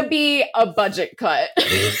professionally? That was going to be a budget cut.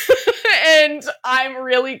 And I'm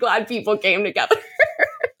really glad people came together.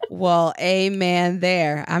 Well, amen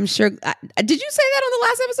there. I'm sure. Did you say that on the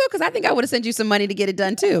last episode? Because I think I would have sent you some money to get it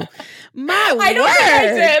done too. My word. I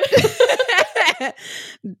don't think I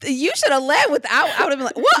did. You should have led without. I would have been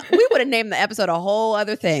like, what? We would have named the episode a whole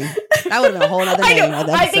other thing. That would have been a whole other name.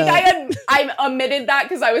 I think I omitted that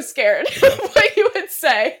because I was scared of what you would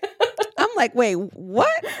say. I'm like, wait,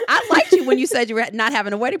 what? I liked you when you said you were not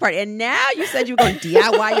having a wedding party. And now you said you were going to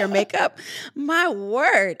DIY your makeup. My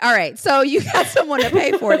word. All right. So you got someone to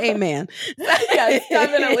pay for it. Amen. Yes,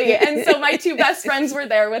 definitely. And so my two best friends were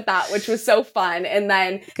there with that, which was so fun. And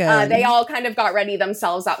then they all kind of got ready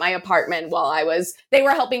themselves at my apartment while they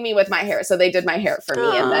were helping me with my hair. So they did my hair for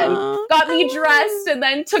me and then got me dressed and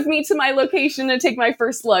then took me to my location to take my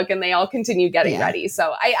first look. And they all continued getting ready.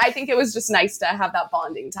 So I think it was just nice to have that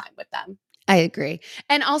bonding time with them. I agree.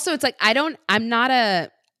 And also it's like,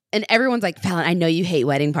 and everyone's like, Fallon, I know you hate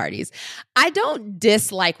wedding parties. I don't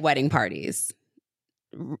dislike wedding parties.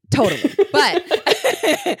 Totally.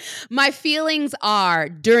 But my feelings are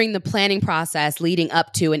during the planning process leading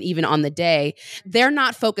up to and even on the day, they're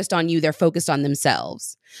not focused on you. They're focused on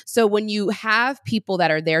themselves. So when you have people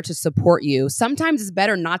that are there to support you, sometimes it's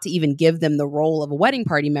better not to even give them the role of a wedding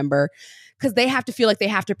party member because they have to feel like they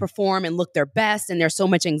have to perform and look their best. And there's so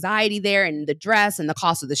much anxiety there and the dress and the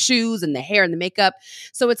cost of the shoes and the hair and the makeup.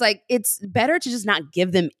 So it's like, it's better to just not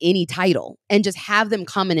give them any title and just have them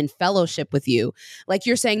come in and fellowship with you. Like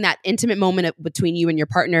you're saying, that intimate moment between you and your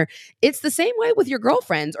partner, it's the same way with your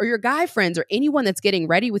girlfriends or your guy friends or anyone that's getting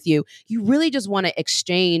ready with you. You really just want to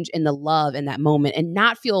exchange in the love in that moment and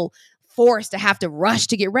not feel forced to have to rush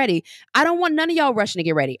to get ready. I don't want none of y'all rushing to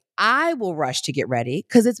get ready. I will rush to get ready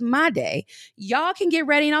because it's my day. Y'all can get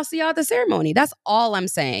ready and I'll see y'all at the ceremony. That's all I'm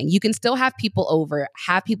saying. You can still have people over,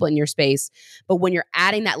 have people in your space, but when you're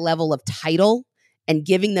adding that level of title and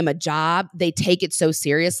giving them a job, they take it so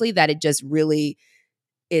seriously that it just really,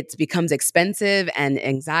 it becomes expensive and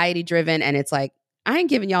anxiety driven. And it's like, I ain't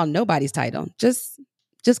giving y'all nobody's title. Just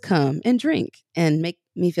come and drink and make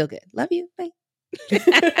me feel good. Love you. Bye.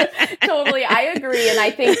 Totally. I agree. And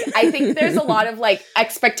I think there's a lot of like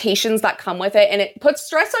expectations that come with it and it puts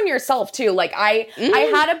stress on yourself too. Like I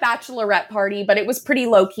had a bachelorette party, but it was pretty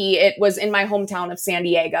low key. It was in my hometown of San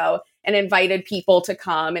Diego and invited people to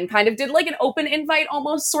come and kind of did like an open invite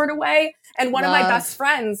almost sort of way. And one of my best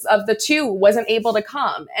friends of the two wasn't able to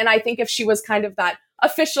come. And I think if she was kind of that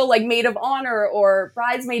official like maid of honor or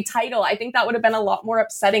bridesmaid title, I think that would have been a lot more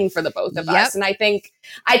upsetting for the both of us. And I think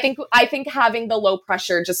having the low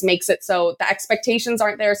pressure just makes it so the expectations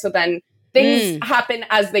aren't there. So then things happen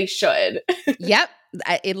as they should. Yep.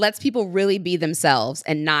 It lets people really be themselves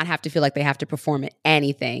and not have to feel like they have to perform at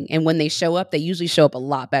anything. And when they show up, they usually show up a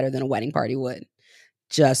lot better than a wedding party would.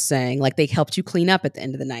 Just saying. Like they helped you clean up at the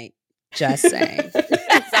end of the night. Just saying.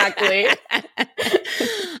 Exactly.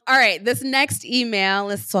 All right. This next email,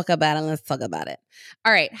 let's talk about it.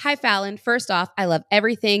 All right. Hi, Fallon. First off, I love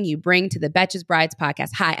everything you bring to the Betches Brides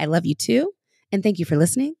podcast. Hi, I love you too. And thank you for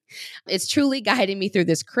listening. It's truly guiding me through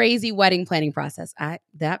this crazy wedding planning process.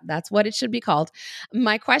 That's what it should be called.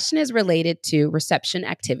 My question is related to reception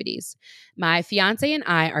activities. My fiance and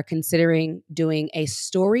I are considering doing a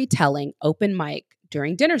storytelling open mic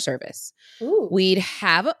during dinner service. Ooh. We'd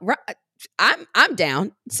have I'm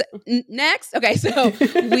down. So, next. Okay, so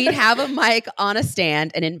we'd have a mic on a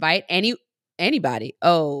stand and invite anybody.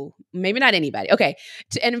 Oh, maybe not anybody. Okay.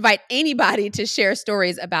 To invite anybody to share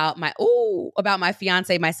stories about my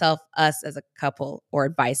fiance, myself, us as a couple, or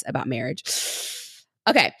advice about marriage.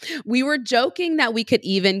 Okay. We were joking that we could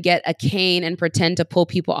even get a cane and pretend to pull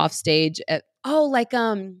people off stage like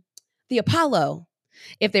the Apollo.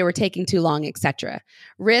 if they were taking too long, etc.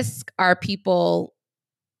 Risk are people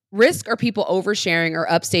oversharing or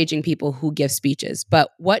upstaging people who give speeches.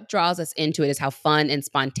 But what draws us into it is how fun and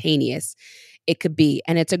spontaneous it could be.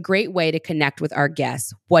 And it's a great way to connect with our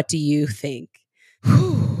guests. What do you think?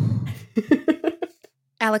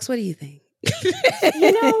 Alex, what do you think?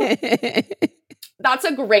 That's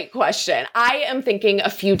a great question. I am thinking a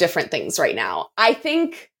few different things right now. I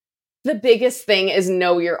think the biggest thing is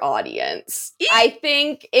know your audience. I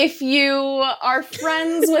think if you are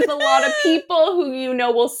friends with a lot of people who you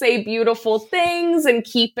know will say beautiful things and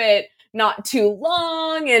keep it not too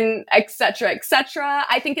long and et cetera,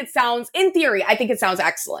 I think it sounds, in theory, I think it sounds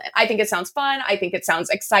excellent. I think it sounds fun. I think it sounds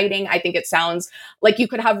exciting. I think it sounds like you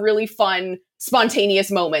could have really fun,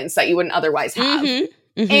 spontaneous moments that you wouldn't otherwise have. Mm-hmm.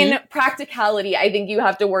 Mm-hmm. In practicality, I think you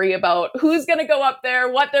have to worry about who's going to go up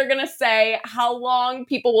there, what they're going to say, how long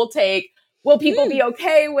people will take. Will people be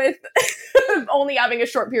okay with only having a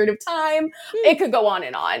short period of time? It could go on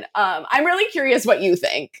and on. I'm really curious what you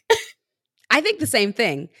think. I think the same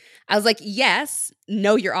thing. I was like, yes,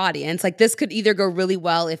 know your audience. Like this could either go really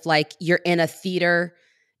well if like you're in a theater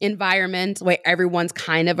environment where everyone's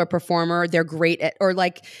kind of a performer. They're great at, or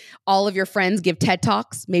like all of your friends give TED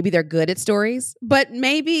Talks. Maybe they're good at stories, but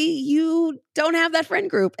maybe you don't have that friend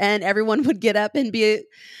group and everyone would get up and be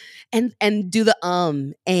and do the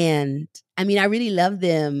and I mean, I really love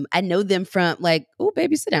them. I know them from like, oh,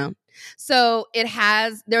 baby, sit down. So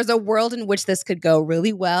there's a world in which this could go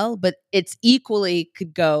really well, but it's equally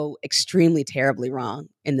could go extremely terribly wrong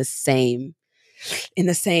in the same.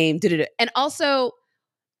 And also,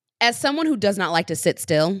 as someone who does not like to sit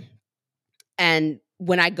still, and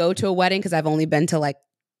when I go to a wedding, because I've only been to like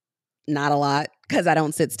not a lot because I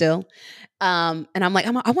don't sit still. And I'm like,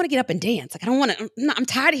 I want to get up and dance. Like, I don't want to, I'm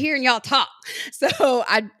tired of hearing y'all talk. So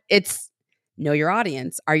it's know your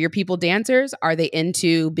audience. Are your people dancers? Are they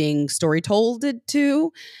into being story told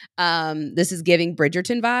to? This is giving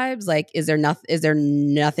Bridgerton vibes. Like, is there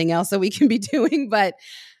nothing else that we can be doing? But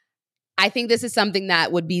I think this is something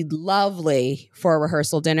that would be lovely for a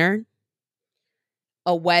rehearsal dinner,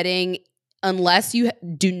 a wedding, unless you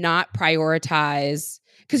do not prioritize,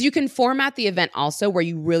 because you can format the event also where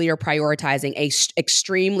you really are prioritizing a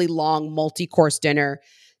extremely long multi-course dinner.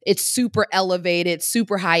 It's super elevated,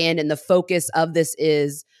 super high end, and the focus of this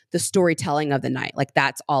is the storytelling of the night. Like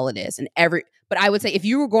that's all it is. But I would say if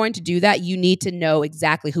you were going to do that, you need to know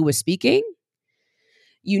exactly who is speaking.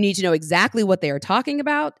 You need to know exactly what they are talking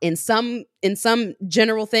about in some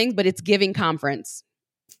general things, but it's giving conference.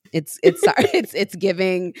 It's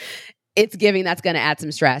giving that's going to add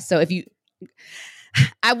some stress. So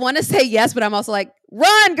I want to say yes, but I'm also like,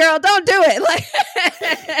 run, girl, don't do it.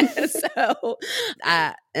 Like, so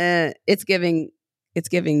it's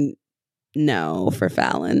giving no for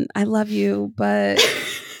Fallon. I love you, but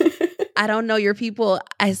I don't know your people.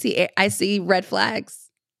 I see red flags.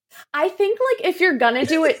 I think like if you're gonna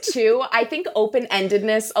do it too, I think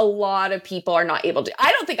open-endedness, a lot of people are not able to.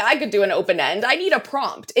 I don't think I could do an open end. I need a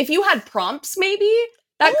prompt. If you had prompts, maybe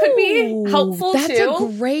that could be helpful too. That's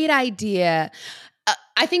a great idea.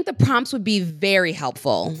 I think the prompts would be very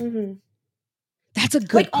helpful. Mm-hmm. That's a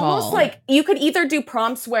good call. Almost like you could either do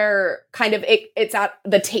prompts where kind of it's at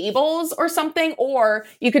the tables or something, or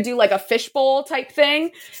you could do like a fishbowl type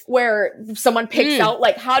thing where someone picks out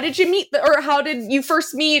like, how did you meet or how did you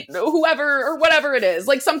first meet whoever or whatever it is,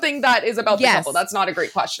 like something that is about the couple. That's not a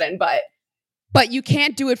great question, but you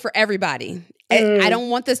can't do it for everybody. I don't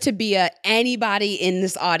want this to be anybody in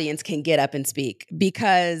this audience can get up and speak,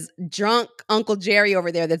 because drunk Uncle Jerry over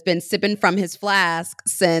there that's been sipping from his flask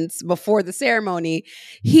since before the ceremony,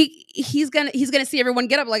 he's gonna see everyone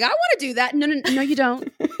get up like, I want to do that. No, you don't.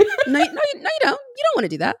 No, you don't. You don't want to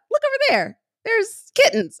do that. Look over there. There's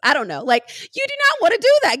kittens. I don't know. Like, you do not want to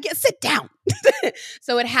do that. Sit down.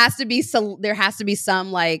 So it has to be there has to be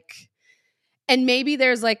some like, and maybe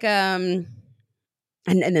there's like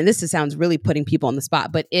and then this sounds really putting people on the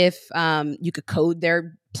spot, but if you could code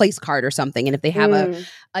their place card or something, and if they have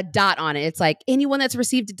a dot on it, it's like, anyone that's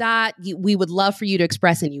received a dot, we would love for you to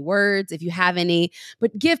express any words if you have any,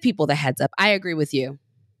 but give people the heads up. I agree with you.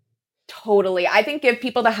 Totally. I think give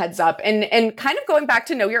people the heads up, and kind of going back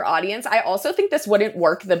to know your audience. I also think this wouldn't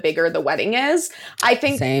work the bigger the wedding is.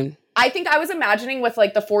 Same. I think I was imagining with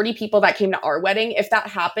like the 40 people that came to our wedding, if that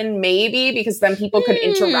happened, maybe because then people could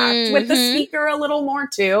interact with the speaker a little more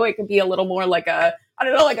too. It could be a little more like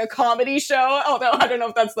like a comedy show, although I don't know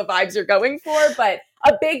if that's the vibes you're going for, but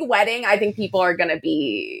a big wedding, I think people are going to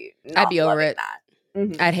be I'd be over it. That.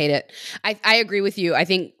 Mm-hmm. I'd hate it. I agree with you. I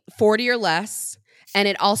think 40 or less. And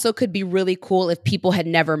it also could be really cool if people had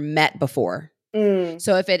never met before.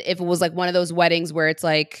 So if it was like one of those weddings where it's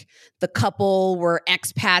like the couple were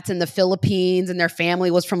expats in the Philippines and their family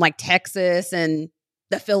was from like Texas and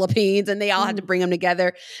the Philippines and they all had to bring them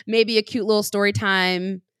together, maybe a cute little story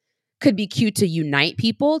time could be cute to unite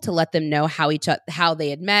people, to let them know how they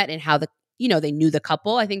had met and how they knew the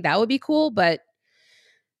couple. I think that would be cool, but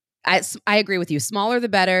I agree with you. Smaller the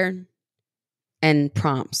better, and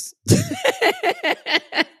prompts.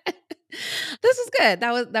 This is good.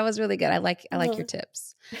 That was really good. I like your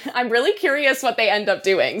tips. I'm really curious what they end up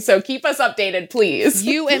doing. So keep us updated, please.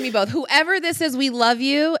 You and me both. Whoever this is, we love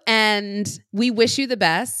you and we wish you the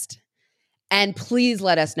best. And please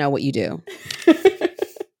let us know what you do.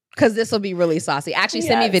 Because this will be really saucy. Actually,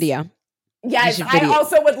 send me video. Yes, I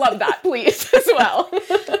also would love that, please, as well.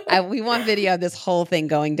 We want video of this whole thing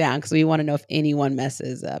going down because we want to know if anyone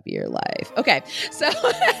messes up your life. Okay, so...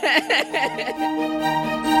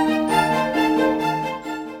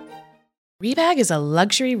 Rebag is a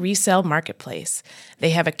luxury resale marketplace. They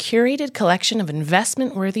have a curated collection of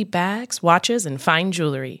investment-worthy bags, watches, and fine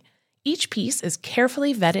jewelry. Each piece is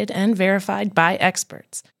carefully vetted and verified by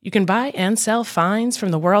experts. You can buy and sell finds from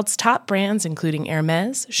the world's top brands, including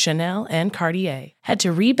Hermes, Chanel, and Cartier. Head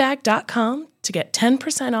to Rebag.com to get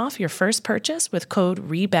 10% off your first purchase with code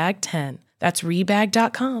REBAG10. That's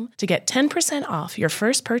Rebag.com to get 10% off your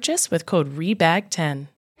first purchase with code REBAG10.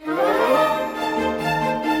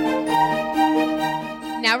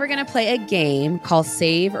 Now we're going to play a game called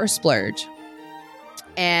Save or Splurge.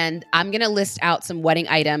 And I'm going to list out some wedding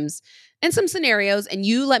items and some scenarios. And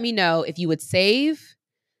you let me know if you would save,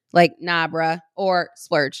 like, nah, bruh, or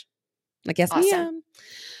splurge. Like, yes, awesome.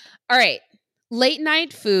 All right. Late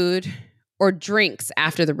night food or drinks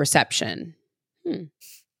after the reception?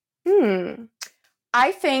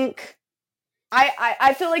 I think...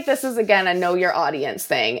 I feel like this is, again, a know your audience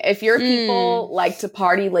thing. If your people like to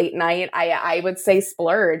party late night, I would say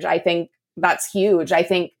splurge. I think that's huge. I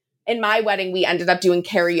think in my wedding, we ended up doing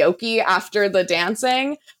karaoke after the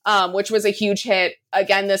dancing, which was a huge hit.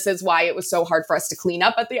 Again, this is why it was so hard for us to clean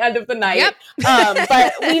up at the end of the night. Yep.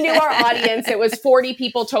 But we knew our audience. It was 40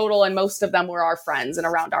 people total, and most of them were our friends and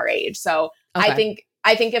around our age. So okay.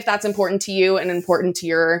 I think if that's important to you and important to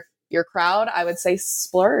your crowd, I would say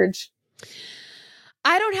splurge.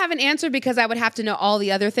 I don't have an answer because I would have to know all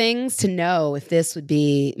the other things to know if this would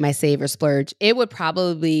be my save or splurge. It would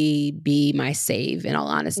probably be my save, in all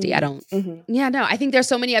honesty. Mm-hmm. I think there's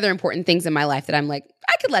so many other important things in my life that I'm like,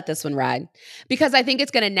 I could let this one ride because I think it's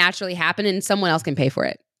going to naturally happen and someone else can pay for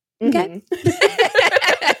it. Okay.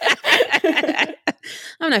 Mm-hmm.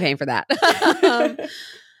 I'm not paying for that.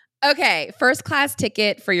 Okay. First class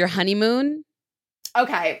ticket for your honeymoon.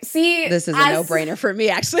 Okay, see, this is a no-brainer for me,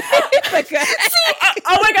 actually. Oh my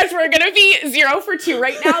gosh, we're gonna be 0 for 2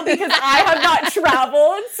 right now because I have not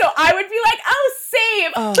traveled, so I would be like, oh,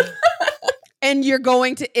 same. Oh. And you're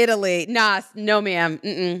going to Italy? Nah, no, ma'am.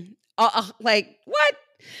 Like what?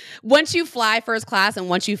 Once you fly first class and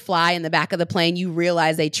once you fly in the back of the plane, you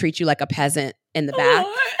realize they treat you like a peasant in the back.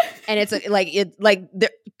 And it's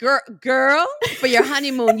girl, for your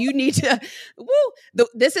honeymoon, you need to.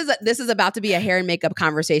 This is about to be a hair and makeup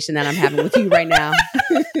conversation that I'm having with you right now.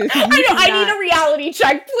 I know. I need a reality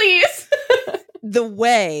check, please. The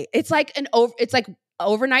way it's like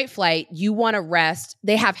overnight flight. You want to rest.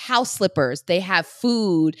 They have house slippers. They have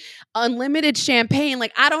food, unlimited champagne.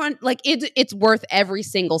 Like I don't like it. It's worth every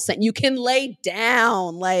single cent. You can lay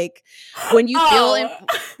down. Like when you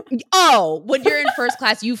when you're in first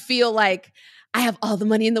class, you feel like I have all the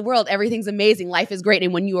money in the world. Everything's amazing. Life is great.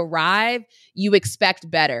 And when you arrive, you expect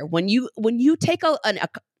better. When you take girl,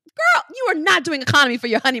 you are not doing economy for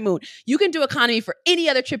your honeymoon. You can do economy for any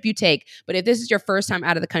other trip you take. But if this is your first time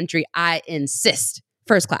out of the country, I insist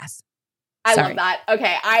first class. I love that.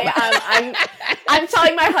 Okay. I'm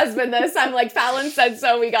telling my husband this. I'm like, Fallon said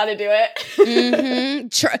so. We got to do it. Mm-hmm.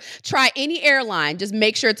 Try any airline. Just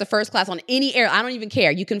make sure it's a first class on any air. I don't even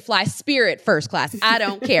care. You can fly Spirit first class. I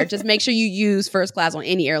don't care. Just make sure you use first class on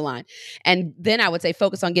any airline. And then I would say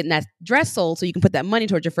focus on getting that dress sold so you can put that money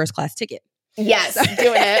towards your first class ticket. Yes,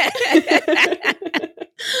 doing it.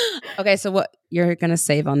 Okay, so what you're going to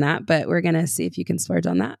save on that, but we're going to see if you can splurge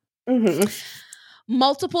on that. Mm-hmm.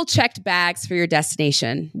 Multiple checked bags for your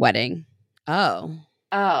destination wedding. Oh,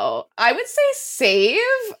 I would say save.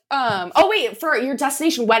 Wait, for your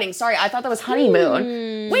destination wedding. Sorry, I thought that was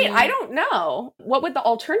honeymoon. Wait, I don't know. What would the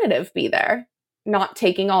alternative be there? Not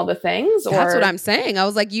taking all the things? Or? That's what I'm saying. I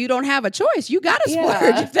was like, you don't have a choice. You got to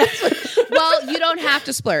splurge. Well, you don't have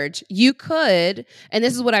to splurge. You could, and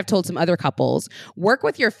this is what I've told some other couples, work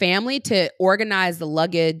with your family to organize the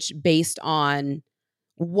luggage based on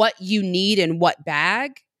what you need and what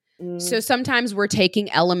bag. So sometimes we're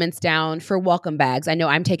taking elements down for welcome bags. I know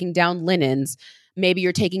I'm taking down linens. Maybe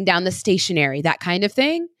you're taking down the stationery, that kind of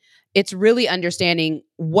thing. It's really understanding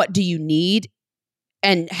what do you need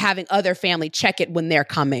and having other family check it when they're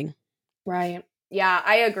coming. Right. Yeah,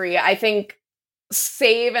 I agree. I think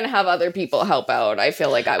save and have other people help out, I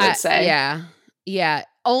feel like I would say. Yeah. Yeah.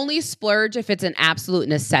 Only splurge if it's an absolute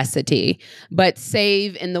necessity, but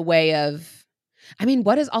save in the way of, I mean,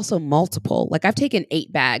 what is also multiple? Like I've taken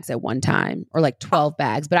 8 bags at one time or like 12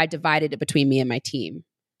 bags, but I divided it between me and my team.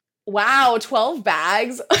 Wow, 12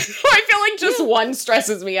 bags? I feel like just one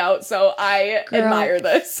stresses me out, so I admire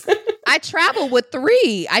this. I travel with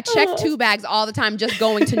 3. I check 2 bags all the time just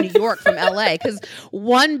going to New York from LA because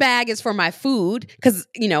 1 bag is for my food because,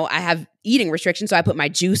 you know, I have eating restrictions. So I put my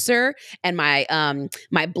juicer and my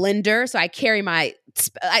my blender. So I carry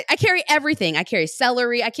I carry everything. I carry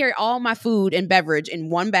celery. I carry all my food and beverage in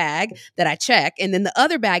 1 bag that I check. And then the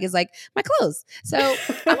other bag is like my clothes. So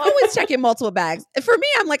I'm always checking multiple bags. For me,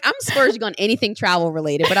 I'm like, I'm splurging on anything travel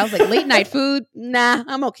related. But I was like, late night food? Nah,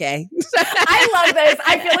 I'm okay. I love this.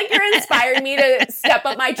 I feel like you're inspiring me to step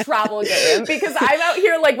up my travel game because I'm out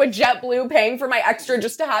here like with JetBlue paying for my extra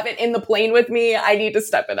just to have it in the plane with me. I need to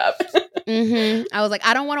step it up. I was like,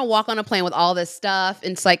 I don't want to walk on a plane with all this stuff.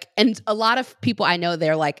 And it's like, and a lot of people I know,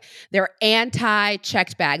 they're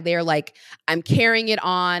anti-checked bag. They're like, I'm carrying it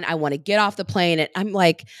on. I want to get off the plane. And I'm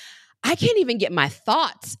like, I can't even get my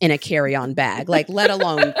thoughts in a carry-on bag, like let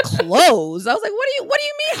alone clothes. I was like, what do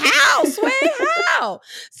you mean? How, Sway? How?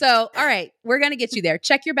 So, all right, we're going to get you there.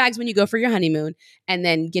 Check your bags when you go for your honeymoon and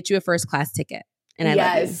then get you a first class ticket. And I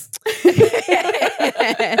love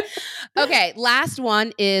you. Okay, last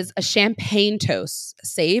one is a champagne toast.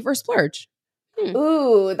 Save or splurge?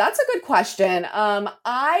 Ooh, that's a good question.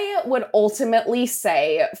 I would ultimately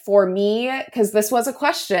say for me, because this was a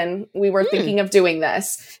question, we were thinking of doing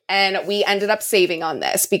this and we ended up saving on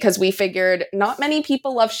this because we figured not many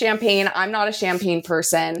people love champagne. I'm not a champagne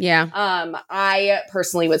person. Yeah. I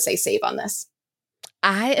personally would say save on this.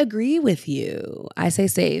 I agree with you. I say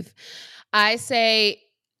save. I say,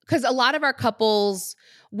 because a lot of our couples,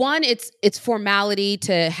 one, it's formality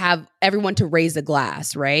to have everyone to raise a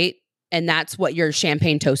glass, right? And that's what your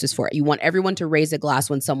champagne toast is for. You want everyone to raise a glass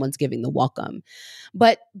when someone's giving the welcome.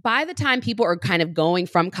 But by the time people are kind of going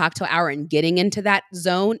from cocktail hour and getting into that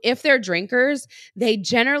zone, if they're drinkers, they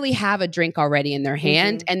generally have a drink already in their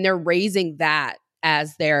hand and they're raising that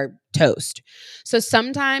as their toast. So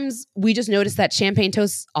sometimes we just notice that champagne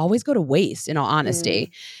toasts always go to waste, in all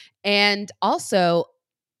honesty. And also,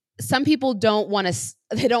 some people don't want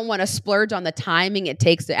to splurge on the timing it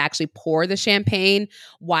takes to actually pour the champagne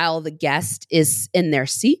while the guest is in their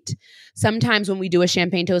seat. Sometimes when we do a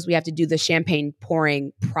champagne toast, we have to do the champagne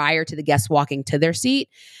pouring prior to the guest walking to their seat.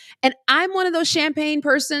 And I'm one of those champagne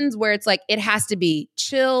persons where it's like, it has to be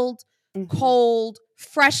chilled, cold,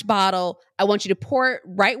 fresh bottle. I want you to pour it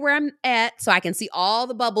right where I'm at so I can see all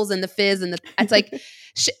the bubbles and the fizz and it's like,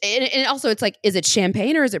 and also it's like, is it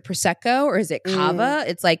champagne or is it Prosecco or is it Cava?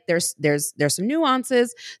 It's like, there's some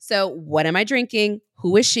nuances. So what am I drinking?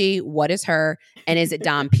 Who is she? What is her? And is it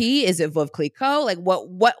Dom P? Is it Veuve Clicquot? Like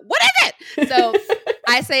what is it? So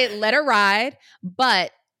I say, let her ride,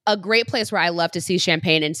 but a great place where I love to see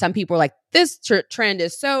champagne. And some people are like, this trend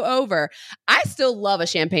is so over. I still love a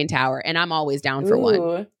champagne tower and I'm always down for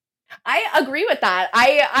one. I agree with that.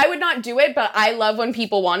 I would not do it, but I love when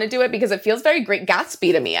people want to do it because it feels very Great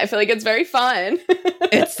Gatsby to me. I feel like it's very fun.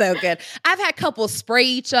 It's so good. I've had couples spray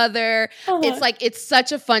each other. It's like, it's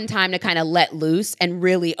such a fun time to kind of let loose and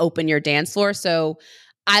really open your dance floor. So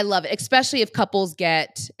I love it, especially if couples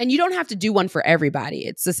get, and you don't have to do one for everybody.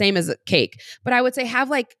 It's the same as a cake, but I would say have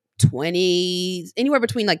like 20, anywhere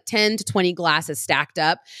between like 10 to 20 glasses stacked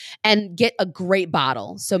up and get a great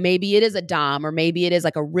bottle. So maybe it is a Dom or maybe it is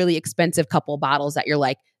like a really expensive couple bottles that you're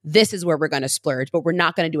like, this is where we're going to splurge, but we're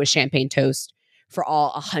not going to do a champagne toast for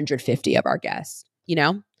all 150 of our guests, you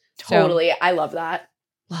know? Totally. So, I love that.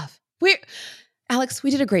 Alex,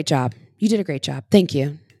 we did a great job. You did a great job. Thank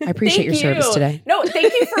you. I appreciate your service today. No,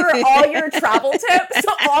 thank you for all your travel tips.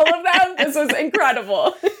 All of them. This was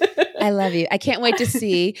incredible. I love you. I can't wait to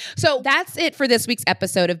see. So that's it for this week's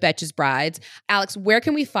episode of Betches Brides. Alex, where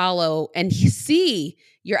can we follow and see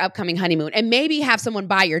your upcoming honeymoon and maybe have someone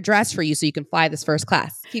buy your dress for you so you can fly this first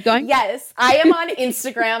class? Keep going. Yes. I am on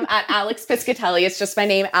Instagram at Alex Piscatelli. It's just my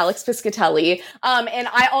name, Alex Piscatelli. And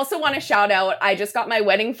I also want to shout out, I just got my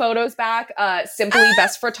wedding photos back. Simply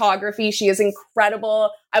Best Photography. She is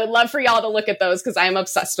incredible. I would love for y'all to look at those because I am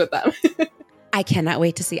obsessed with them. I cannot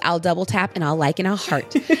wait to see. I'll double tap and I'll like and I'll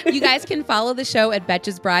heart. You guys can follow the show at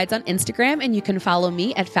Betches Brides on Instagram, and you can follow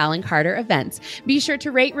me at Fallon Carter Events. Be sure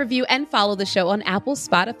to rate, review, and follow the show on Apple,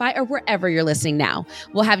 Spotify, or wherever you're listening now.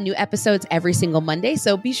 We'll have new episodes every single Monday,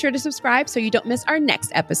 so be sure to subscribe so you don't miss our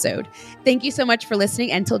next episode. Thank you so much for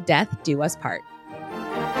listening. Until death do us part.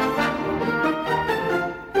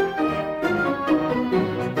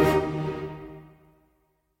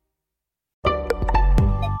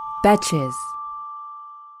 Betches.